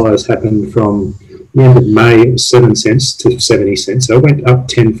rise happened from the end of May. It was 7 cents to 70 cents. So it went up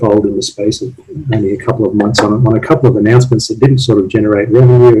tenfold in the space of only a couple of months on a couple of announcements that didn't sort of generate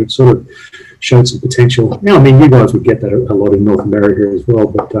revenue. It sort of showed some potential. Now, I mean, you guys would get that a lot in North America as well,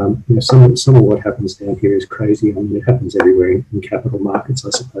 but some of what happens down here is crazy. I mean, it happens everywhere in capital markets,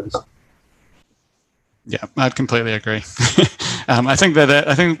 I suppose. Yeah, I'd completely agree. I think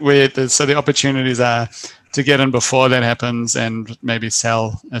so the opportunities are to get in before that happens and maybe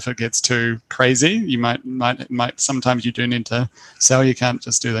sell if it gets too crazy. You might sometimes you do need to sell. You can't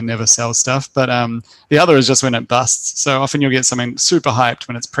just do the never sell stuff. But the other is just when it busts. So often you'll get something super hyped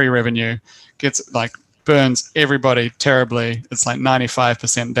when it's pre-revenue, gets like burns everybody terribly. It's like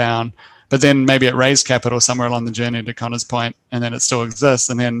 95% down. But then maybe it raised capital somewhere along the journey, to Connor's point, and then it still exists.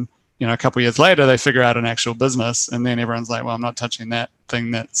 And then a couple of years later, they figure out an actual business, and then everyone's like, well, I'm not touching that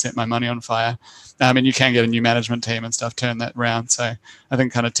thing that set my money on fire. And you can get a new management team and stuff, turn that around. So I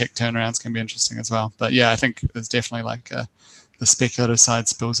think kind of tech turnarounds can be interesting as well. But yeah, I think there's definitely like the speculative side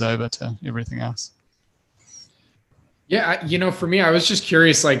spills over to everything else. Yeah, for me, I was just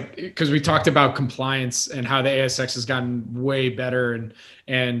curious, like, because we talked about compliance and how the ASX has gotten way better,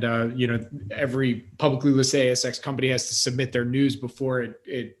 and every publicly listed ASX company has to submit their news before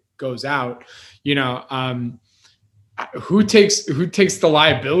it goes out. Who takes the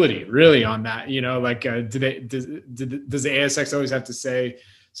liability really on that? Does the ASX always have to say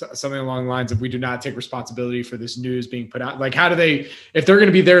something along the lines of, we do not take responsibility for this news being put out? Like, how do they, if they're going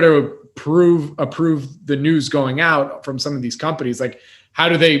to be there to approve the news going out from some of these companies, like,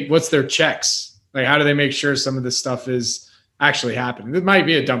 what's their checks? Like, how do they make sure some of this stuff is actually happening? It might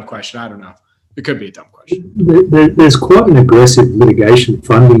be a dumb question. I don't know. It could be a dumb question. There's quite an aggressive litigation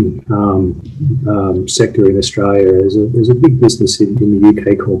funding sector in Australia. There's a big business in the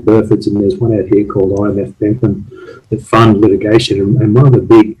UK called Burford's, and there's one out here called IMF Bentham that fund litigation. And one of the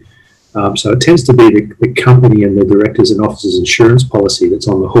big So it tends to be the company and the directors and officers insurance policy that's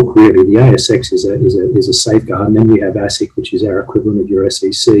on the hook, really. The ASX is a safeguard, and then we have ASIC, which is our equivalent of your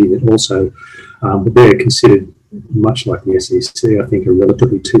SEC, that also, but they're considered, much like the SEC, I think, a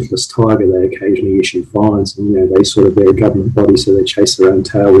relatively toothless tiger. They occasionally issue fines, and they're a government body, so they chase their own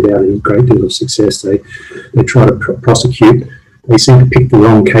tail without any great deal of success. They try to prosecute. They seem to pick the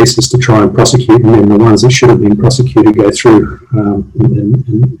wrong cases to try and prosecute, and then the ones that should have been prosecuted go through and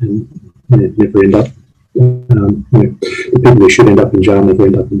never end up. The people who should end up in jail never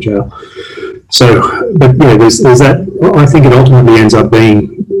end up in jail. So, but there's that. I think it ultimately ends up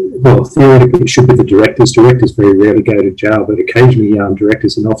being, well, theoretically it should be the directors. Directors very rarely go to jail, but occasionally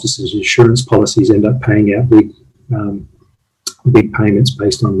directors and officers' insurance policies end up paying out big payments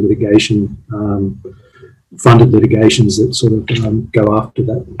based on litigation. Funded litigations that sort of go after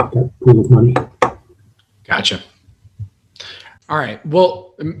that pool of money. Gotcha. All right. Well,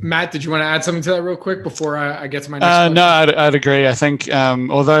 Matt, did you want to add something to that real quick before I get to my next question? No, I'd agree. I think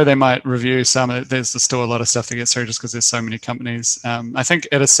although they might review some, there's still a lot of stuff that gets through just because there's so many companies. I think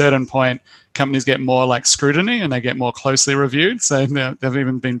at a certain point, companies get more like scrutiny and they get more closely reviewed. So there've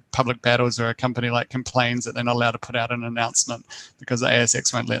even been public battles where a company like complains that they're not allowed to put out an announcement because the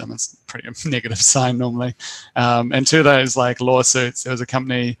ASX won't let them. It's a pretty negative sign normally. And to those like lawsuits, there was a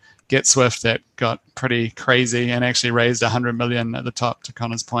company, GetSwift, that got pretty crazy and actually raised 100 million at the top, to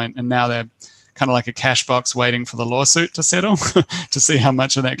Connor's point, and now they're kind of like a cash box waiting for the lawsuit to settle to see how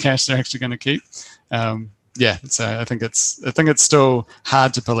much of that cash they're actually going to keep. So I think it's still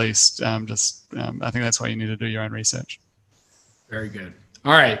hard to police. I think that's why you need to do your own research. Very good.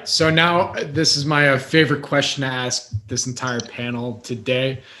 All right, so now this is my favorite question to ask this entire panel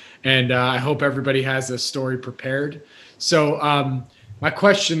today, and I hope everybody has a story prepared. So. My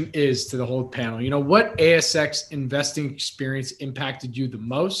question is to the whole panel, what ASX investing experience impacted you the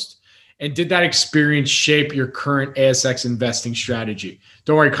most? And did that experience shape your current ASX investing strategy?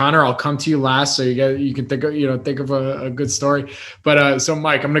 Don't worry, Connor, I'll come to you last so you can think of a good story. But so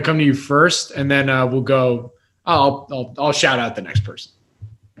Mike, I'm going to come to you first, and then we'll go. I'll shout out the next person.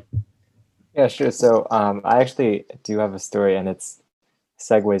 Yeah, sure. So I actually do have a story, and it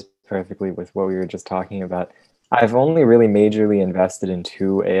segues perfectly with what we were just talking about. I've only really majorly invested in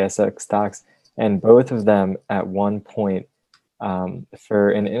 2 ASX stocks, and both of them at one point,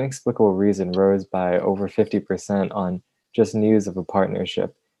 for an inexplicable reason, rose by over 50% on just news of a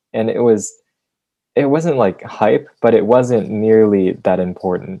partnership. And it wasn't like hype, but it wasn't nearly that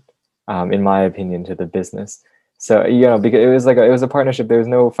important, in my opinion, to the business. So, because it was a partnership. There was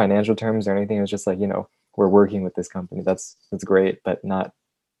no financial terms or anything. It was just like, we're working with this company. That's great, but not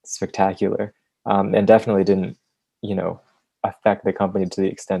spectacular. And definitely didn't, affect the company to the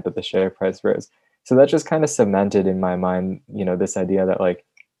extent that the share price rose. So that just kind of cemented in my mind, this idea that like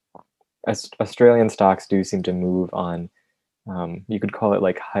Australian stocks do seem to move on. You could call it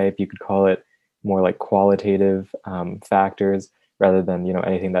like hype. You could call it more like qualitative factors rather than,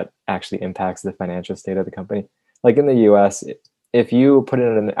 anything that actually impacts the financial state of the company. Like in the US, if you put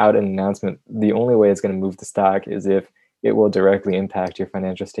out an announcement, the only way it's going to move the stock is if it will directly impact your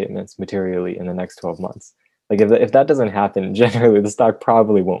financial statements materially in the next 12 months. Like if that doesn't happen, generally the stock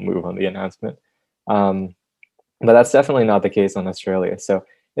probably won't move on the announcement. But that's definitely not the case on Australia. So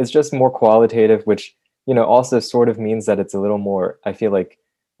it's just more qualitative, which, also sort of means that it's a little more, I feel like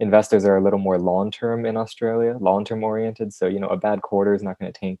investors are a little more long-term in Australia, long-term oriented. So, a bad quarter is not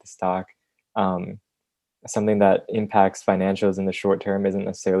going to tank the stock. Something that impacts financials in the short term isn't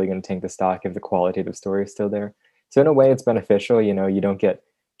necessarily going to tank the stock if the qualitative story is still there. So in a way, it's beneficial. You don't get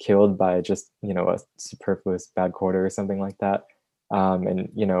killed by just a superfluous bad quarter or something like that.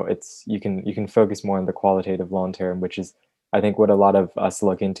 And it's you can focus more on the qualitative long term, which is I think what a lot of us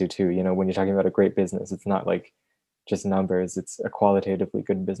look into too. When you're talking about a great business, it's not like just numbers. It's a qualitatively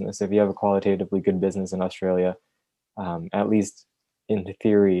good business. If you have a qualitatively good business in Australia, at least in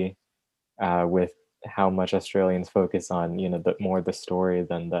theory, with how much Australians focus on the story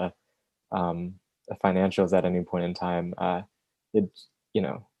than the financials at any point in time,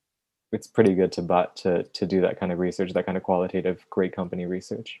 it's pretty good to do that kind of research, that kind of qualitative great company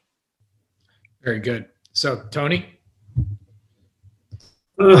research. Very good. So Tony?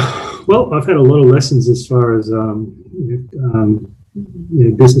 Well, I've had a lot of lessons as far as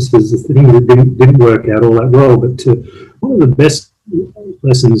businesses, the thing that didn't work out all that well. But one of the best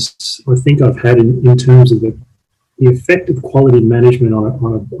lessons I think I've had in terms of the effect of quality management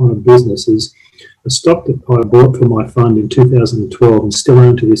on a business is a stock that I bought for my fund in 2012 and still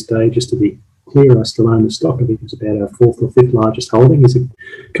own to this day. Just to be clear, I still own the stock. I think it's about our 4th or 5th largest holding. Is a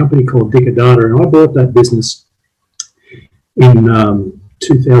company called Dicker Data, and I bought that business in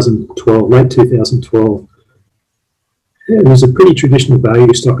 2012, late 2012. It was a pretty traditional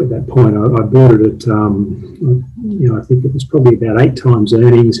value stock at that point. I bought it at, I think it was probably about 8 times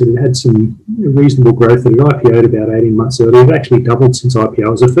earnings. It had some reasonable growth. It had IPO'd about 18 months earlier. It actually doubled since IPO. It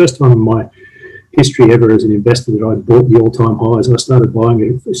was the first time in my history ever as an investor that I'd bought the all-time highs. I started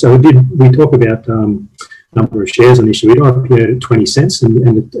buying it. So we talk about number of shares on issue. It IPO'd at 20 cents,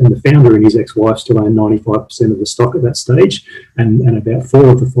 and the founder and his ex-wife still owned 95% of the stock at that stage, and about 4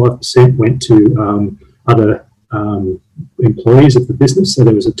 of the 5% went to other employees of the business. So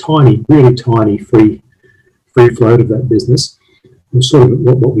there was a tiny, really tiny free float of that business. It was sort of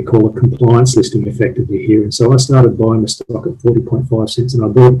what we call a compliance listing effectively here. And so I started buying the stock at 40.5 cents, and I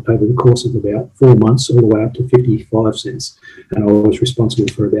bought it over the course of about 4 months all the way up to 55 cents. And I was responsible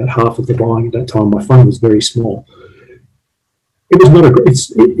for about half of the buying at that time. My fund was very small. It is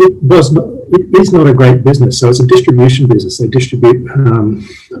not a great business. So it's a distribution business. They distribute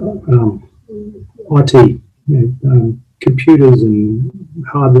IT, computers and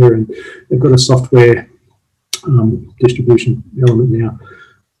hardware, and they've got a software distribution element now.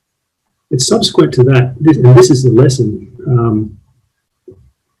 It's subsequent to that, and this is the lesson.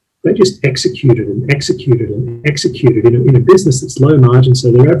 They just executed in a business that's low margin.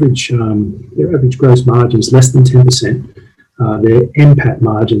 So their average gross margin is less than 10%. Their NPAT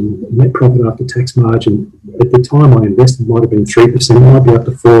margin, net profit after tax margin, at the time I invested might have been 3%, might be up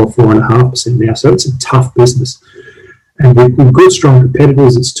to 4.5% now. So it's a tough business. And with good, strong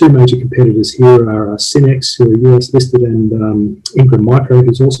competitors. Its two major competitors here are Cinex, who are US listed, and Ingram Micro,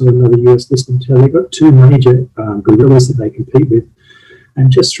 who's also another US listed. So they've got two major gorillas that they compete with.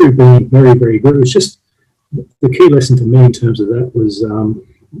 And just through being very, very good, it was just the key lesson to me in terms of that was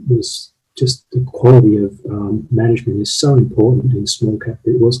just the quality of management is so important in small cap.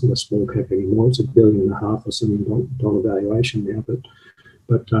 It wasn't a small cap anymore. It's $1.5 billion or something dollar valuation now.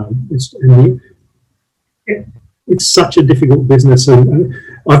 But it's such a difficult business, and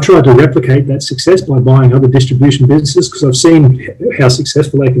I've tried to replicate that success by buying other distribution businesses, because I've seen how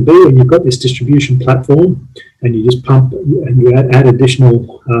successful they can be when you've got this distribution platform and you just pump and you add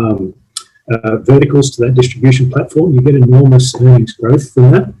additional verticals to that distribution platform. You get enormous earnings growth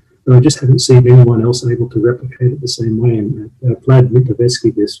from that. But I just haven't seen anyone else able to replicate it the same way. And Vlad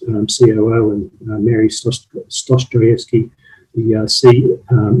Mitovetsky, this COO, and Mary Stostrojewski, the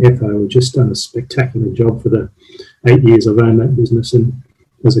CFO, have just done a spectacular job for the 8 years I've owned that business. And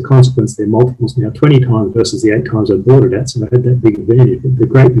as a consequence, their multiples now 20 times versus the 8 times I bought it at. So I had that big advantage. But the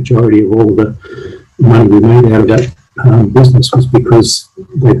great majority of all of the money we made out of that business was because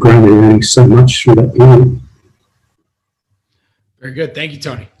they've grown their earnings so much through that period. Very good. Thank you,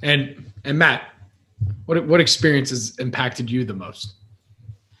 Tony. And Matt, what experiences impacted you the most?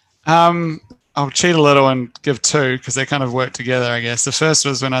 I'll cheat a little and give two, because they kind of work together, I guess. The first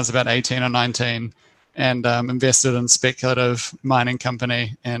was when I was about 18 or 19 and invested in speculative mining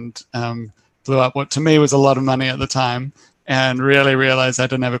company, and blew up what to me was a lot of money at the time, and really realized I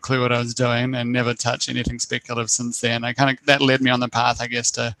didn't have a clue what I was doing, and never touched anything speculative since then. That led me on the path, I guess,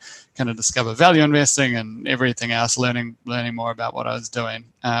 to kind of discover value investing and everything else, learning more about what I was doing.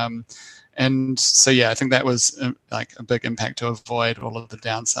 And so, yeah, I think that was like a big impact to avoid all of the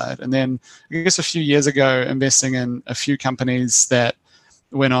downside. And then I guess a few years ago, investing in a few companies that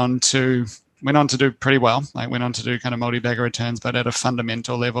went on to do pretty well, like went on to do kind of multi-bagger returns, but at a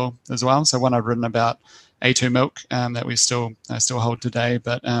fundamental level as well. So one I've written about, A2 Milk, that I still hold today,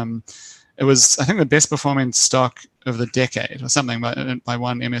 but it was, I think, the best performing stock of the decade or something by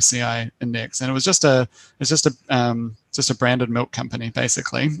one MSCI index, and it was just a branded milk company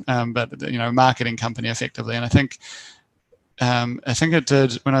basically, but a marketing company effectively. And I think it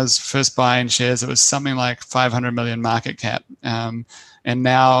did, when I was first buying shares, it was something like 500 million market cap, and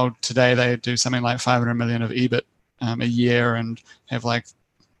now today they do something like 500 million of EBIT a year and have like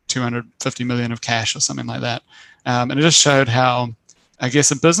 250 million of cash or something like that. And it just showed how, I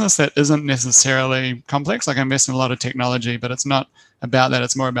guess, a business that isn't necessarily complex, like I invest in a lot of technology, but it's not about that.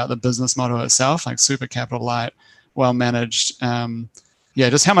 It's more about the business model itself, like super capital light, well managed.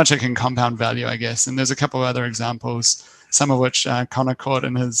 Just how much it can compound value, I guess. And there's a couple of other examples, some of which Connor caught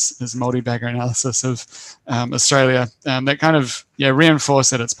in his multi-bagger analysis of Australia, that kind of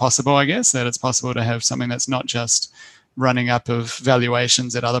reinforce that it's possible, I guess, that it's possible to have something that's not just running up of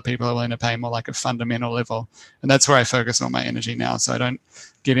valuations that other people are willing to pay, more like a fundamental level. And that's where I focus all my energy now. So I don't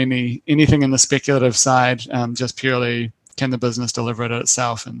get anything in the speculative side, just purely can the business deliver it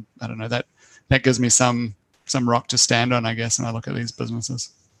itself. And I don't know, that gives me some rock to stand on, I guess, when I look at these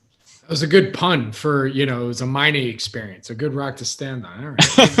businesses. That was a good pun for, it was a mining experience, a good rock to stand on. All right.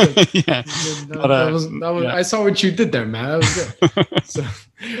 That was, I saw what you did there, man. That was good. So,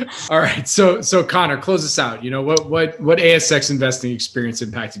 all right. So Connor, close us out. What ASX investing experience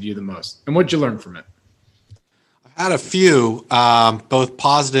impacted you the most, and what'd you learn from it? I had a few, both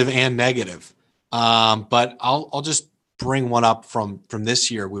positive and negative. But I'll just bring one up from this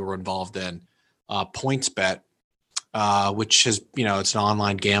year we were involved in, PointsBet, which is, it's an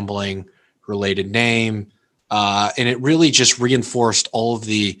online gambling related name. And it really just reinforced all of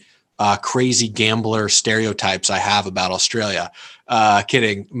the crazy gambler stereotypes I have about Australia.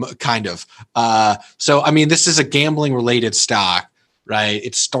 Kidding, kind of. So, I mean, this is a gambling related stock, right?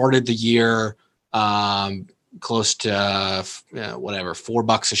 It started the year close to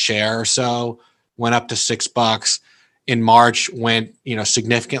 $4 a share or so, went up to $6. In March, went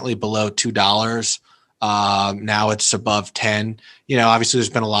significantly below $2. Now it's above 10. Obviously there's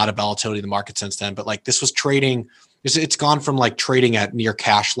been a lot of volatility in the market since then, but like this was trading. It's gone from like trading at near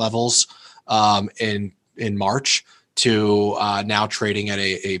cash levels in March to now trading at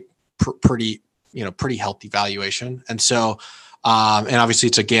a pretty healthy valuation. And so and obviously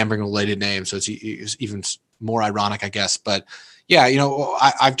it's a gambling related name, so it's even more ironic, I guess. But yeah,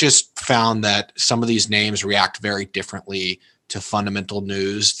 I've just found that some of these names react very differently to fundamental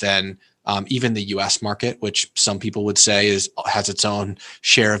news than even the U.S. market, which some people would say has its own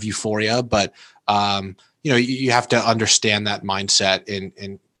share of euphoria. But you have to understand that mindset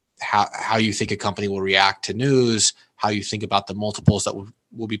in how you think a company will react to news, how you think about the multiples that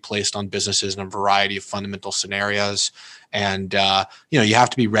will be placed on businesses in a variety of fundamental scenarios, and you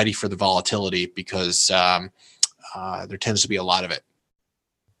have to be ready for the volatility because there tends to be a lot of it.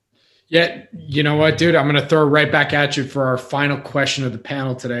 Yeah, you know what, dude? I'm going to throw right back at you for our final question of the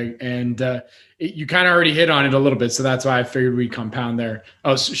panel today. And you kind of already hit on it a little bit, so that's why I figured we'd compound there.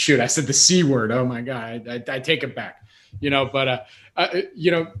 Oh, shoot, I said the C word. Oh, my God. I take it back. But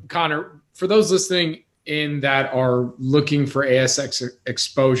Connor, for those listening in that are looking for ASX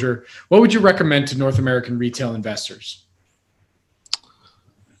exposure, what would you recommend to North American retail investors?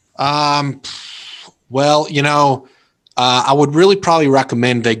 Well, I would really probably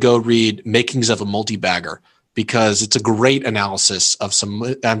recommend they go read Makings of a Multi-Bagger, because it's a great analysis of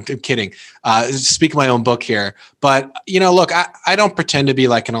some, I'm kidding, speak my own book here. But, look, I don't pretend to be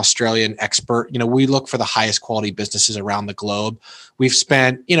like an Australian expert. We look for the highest quality businesses around the globe. We've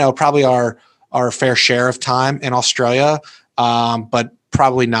spent, probably our fair share of time in Australia, but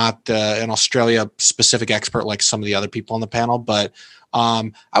probably not an Australia specific expert like some of the other people on the panel. But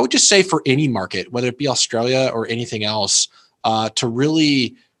I would just say for any market, whether it be Australia or anything else, to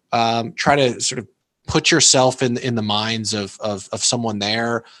really try to sort of put yourself in the minds of someone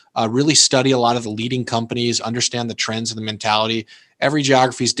there, really study a lot of the leading companies, understand the trends and the mentality. Every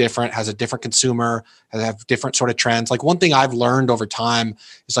geography is different, has a different consumer, have different sort of trends. Like one thing I've learned over time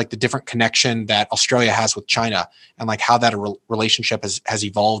is like the different connection that Australia has with China, and like how that relationship has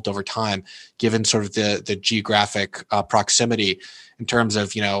evolved over time, given sort of the geographic proximity, in terms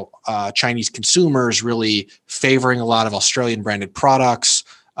of, Chinese consumers really favoring a lot of Australian branded products.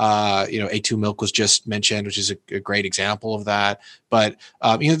 A2 Milk was just mentioned, which is a great example of that. But,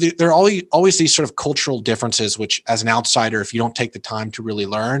 there are always these sort of cultural differences, which as an outsider, if you don't take the time to really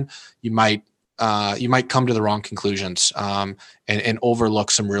learn, you might come to the wrong conclusions and overlook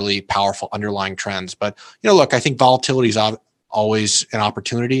some really powerful underlying trends. But, look, I think volatility is always an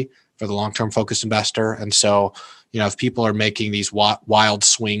opportunity for the long-term focused investor. And so, if people are making these wild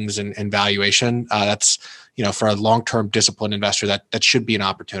swings in valuation, that's, for a long-term disciplined investor, that should be an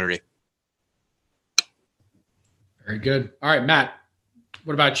opportunity. Very good. All right, Matt,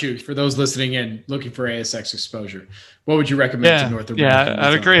 what about you? For those listening in, looking for ASX exposure, what would you recommend to North American? Yeah,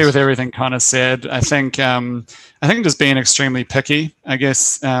 I'd agree with everything Connor said. I think just being extremely picky, I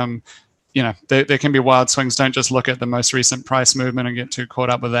guess, there can be wild swings. Don't just look at the most recent price movement and get too caught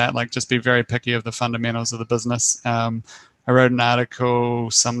up with that. Like, just be very picky of the fundamentals of the business. I wrote an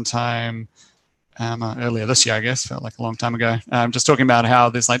article sometime earlier this year, I guess, felt like a long time ago, just talking about how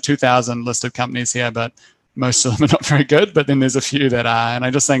there's like 2,000 listed companies here, but most of them are not very good. But then there's a few that are. And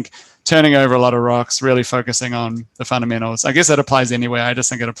I just think turning over a lot of rocks, really focusing on the fundamentals. I guess that applies anywhere. I just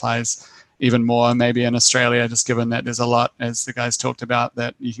think it applies even more maybe in Australia, just given that there's a lot, as the guys talked about,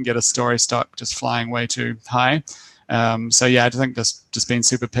 that you can get a story stock just flying way too high. So yeah, I think just being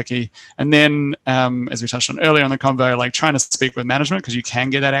super picky. And then, as we touched on earlier on the convo, like trying to speak with management, because you can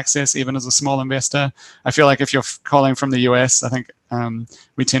get that access even as a small investor. I feel like if you're calling from the US, I think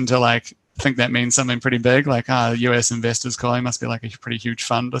we tend to like think that means something pretty big, like US investors calling, must be like a pretty huge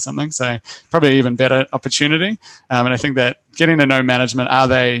fund or something. So probably even better opportunity. And I think that getting to know management, are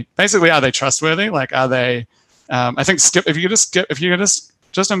they trustworthy? Like, are they? I think if you just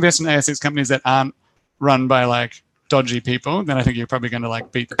invest in ASX companies that aren't run by like dodgy people, then I think you're probably going to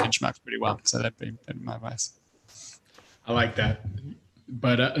like beat the benchmarks pretty well. So that'd be my advice. I like that.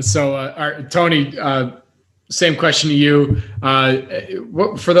 But all right, Tony, same question to you.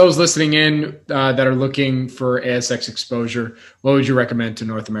 For those listening in that are looking for ASX exposure, what would you recommend to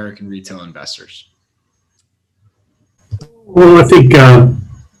North American retail investors? Well, I think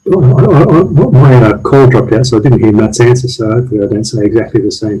my call dropped out, so I didn't hear Matt's answer. So hopefully I don't say exactly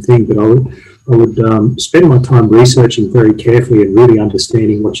the same thing. But I would spend my time researching very carefully and really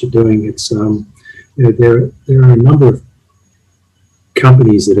understanding what you're doing. It's there are a number of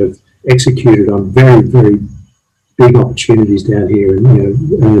companies that have executed on very, very big opportunities down here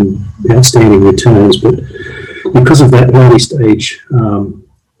and outstanding returns, but because of that early stage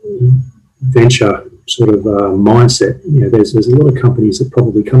venture sort of mindset, there's a lot of companies that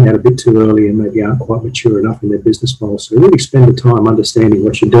probably come out a bit too early and maybe aren't quite mature enough in their business model. So really spend the time understanding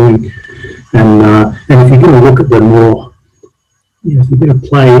what you're doing, and if you're going to look at the more, if you're going to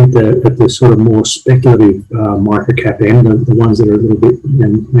play at the sort of more speculative microcap end, the ones that are a little bit,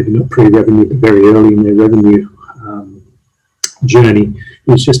 maybe not pre-revenue, but very early in their revenue journey,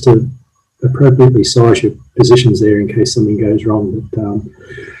 is just to appropriately size your positions there in case something goes wrong. But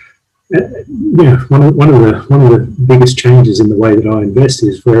one of the biggest changes in the way that I invest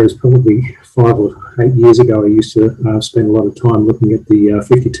is, whereas probably 5 or 8 years ago I used to spend a lot of time looking at the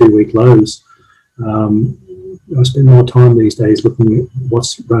 52-week lows. I spend more time these days looking at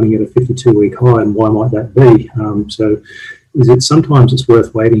what's running at a 52-week high and why might that be. Sometimes it's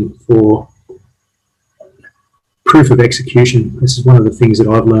worth waiting for proof of execution. This is one of the things that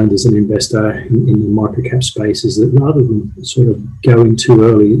I've learned as an investor in the microcap space, is that rather than sort of going too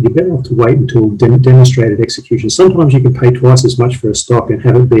early, you're better off to wait until demonstrated execution. Sometimes you can pay twice as much for a stock and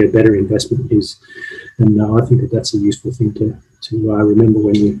have it be a better investment. And I think that's a useful thing to remember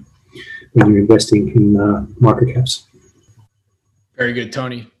when you're investing in microcaps. Very good,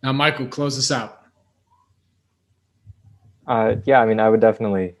 Tony. Now, Michael, close us out. I would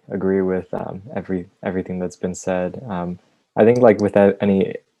definitely agree with everything that's been said. I think like with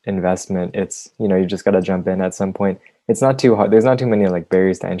any investment, it's, you just got to jump in at some point. It's not too hard. There's not too many like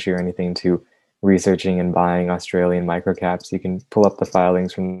barriers to entry or anything to researching and buying Australian microcaps. You can pull up the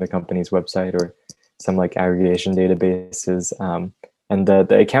filings from the company's website or some like aggregation databases. And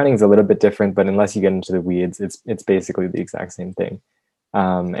the accounting is a little bit different, but unless you get into the weeds, it's basically the exact same thing.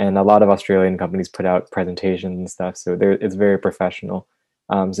 And a lot of Australian companies put out presentations and stuff, so it's very professional.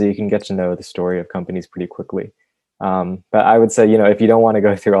 So you can get to know the story of companies pretty quickly. But I would say, if you don't want to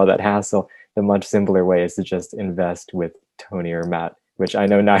go through all that hassle, the much simpler way is to just invest with Tony or Matt, which I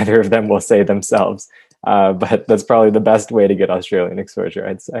know neither of them will say themselves. But that's probably the best way to get Australian exposure,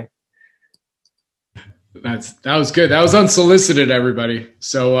 I'd say. That was good. That was unsolicited, everybody.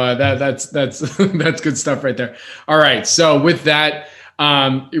 So that's that's good stuff right there. All right. So with that,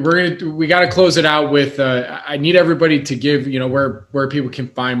 we got to close it out with. I need everybody to give where people can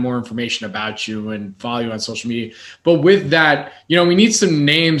find more information about you and follow you on social media. But with that, we need some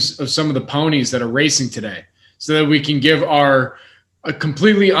names of some of the ponies that are racing today, so that we can give our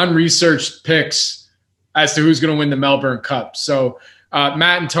completely unresearched picks as to who's going to win the Melbourne Cup. So.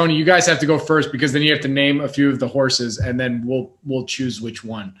 Matt and Tony, you guys have to go first, because then you have to name a few of the horses, and then we'll choose which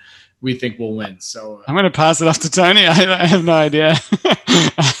one we think will win. So I'm going to pass it off to Tony. I have no idea.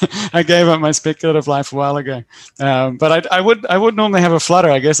 I gave up my speculative life a while ago, but I would normally have a flutter.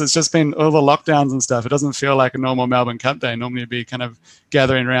 I guess it's just been all the lockdowns and stuff. It doesn't feel like a normal Melbourne Cup day. Normally it'd be kind of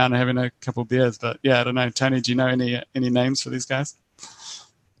gathering around and having a couple of beers. But yeah, I don't know. Tony, do you know any names for these guys?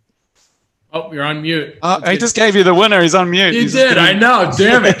 Oh, you're on mute. I just gave you the winner. He's on mute. You did. I know.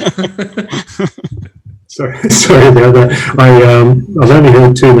 Damn it. Sorry about that. I've only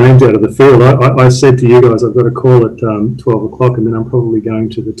heard 2 names out of the field. I said to you guys, I've got a call at 12 o'clock, and then I'm probably going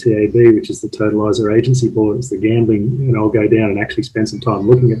to the TAB, which is the Totalizer Agency Board. It's the gambling, and I'll go down and actually spend some time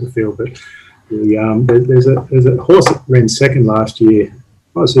looking at the field. But there's a horse that ran second last year.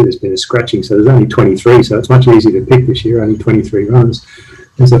 Obviously, there's been a scratching, so there's only 23, so it's much easier to pick this year, only 23 runs.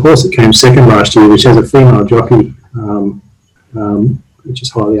 There's a horse that came second last year, which has a female jockey, which is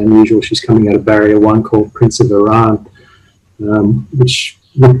highly unusual. She's coming out of Barrier 1, called Prince of Iran, which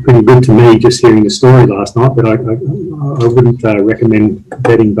looked pretty good to me just hearing the story last night, but I wouldn't recommend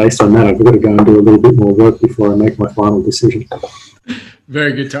betting based on that. I've got to go and do a little bit more work before I make my final decision.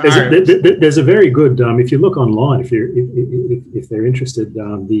 Very good. There's a very good. If you look online, if they're interested,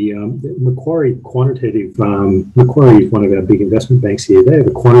 the Macquarie quantitative. Macquarie is one of our big investment banks here. They have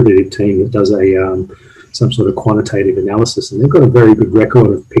a quantitative team that does some sort of quantitative analysis, and they've got a very good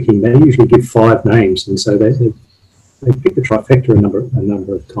record of picking. They usually give 5 names, and so they picked the trifecta a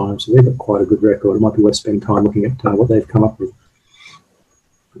number of times. So they've got quite a good record. It might be worth spending time looking at what they've come up with.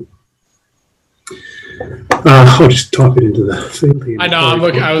 I'll just type it into the field here. I know. I'm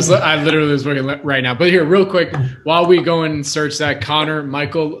looking. I literally was looking right now. But here, real quick, while we go and search that, Connor,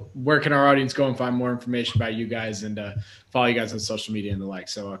 Michael, where can our audience go and find more information about you guys and follow you guys on social media and the like?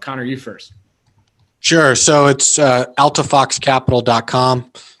 So, Connor, you first. Sure. So it's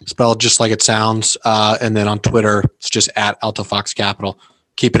altafoxcapital.com, spelled just like it sounds. And then on Twitter, it's just at altafoxcapital.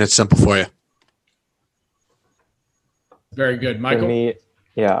 Keeping it simple for you. Very good. Michael? For me,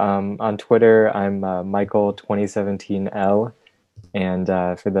 on Twitter, I'm Michael2017L. And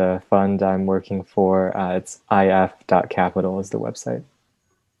for the fund I'm working for, it's if.capital is the website.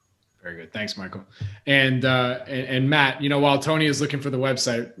 Very good. Thanks, Michael. And Matt, while Tony is looking for the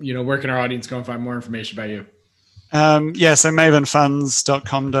website, where can our audience go and find more information about you? So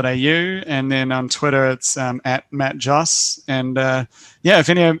mavenfunds.com.au, and then on Twitter it's at Matt Joss. And if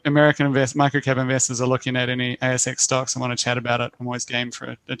any American microcap investors are looking at any ASX stocks and want to chat about it, I'm always game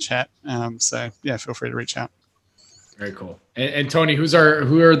for a chat. Feel free to reach out. Very cool. And Tony, who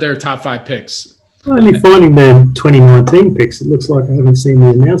are their top 5 picks? Only finding the 2019 picks. It looks like I haven't seen the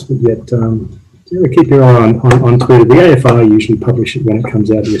announcement yet. Keep your eye on Twitter. The AFR usually publish it when it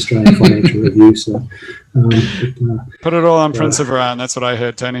comes out, the Australian Financial Review. So, put it all on Prince of Iran. That's what I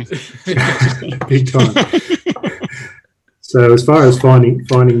heard, Tony. Big time. So, as far as finding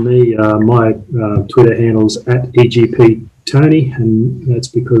me, my Twitter handle's at EGP Tony, and that's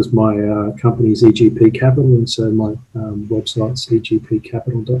because my company is EGP Capital, and so my website's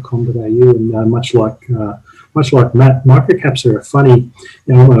egpcapital.com.au. And much like Matt, microcaps are a funny.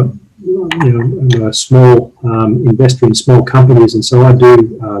 I'm a small investor in small companies, and so I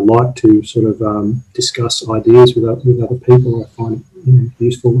do like to sort of discuss ideas with other people. I find it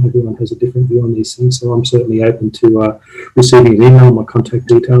useful. Everyone has a different view on these things, so I'm certainly open to receiving an email, my contact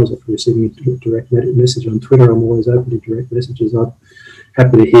details, or for receiving a direct message on Twitter. I'm always open to direct messages. I'm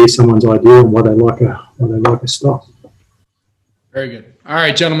happy to hear someone's idea on why they like a stock. Very good. All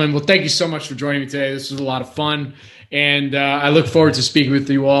right, gentlemen. Well, thank you so much for joining me today. This was a lot of fun. And I look forward to speaking with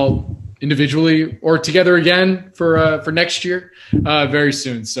you all individually or together again for next year very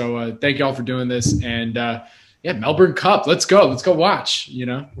soon. So thank you all for doing this. And Melbourne Cup. Let's go. Let's go watch,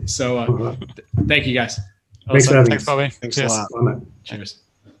 So thank you guys. Awesome. Thanks, Bobby. Thanks Cheers. a lot. Bye, mate. Cheers.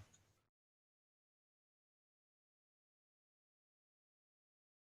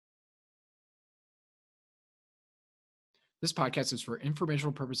 This podcast is for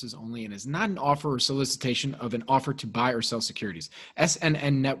informational purposes only and is not an offer or solicitation of an offer to buy or sell securities.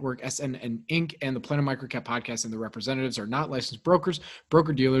 SNN Network, SNN Inc., and the Planet Microcap Podcast and the representatives are not licensed brokers,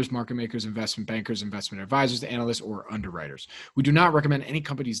 broker-dealers, market makers, investment bankers, investment advisors, analysts, or underwriters. We do not recommend any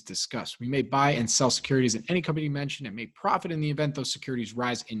companies discussed. We may buy and sell securities in any company mentioned and may profit in the event those securities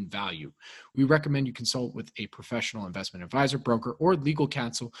rise in value. We recommend you consult with a professional investment advisor, broker, or legal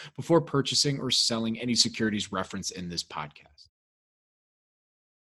counsel before purchasing or selling any securities referenced in this podcast.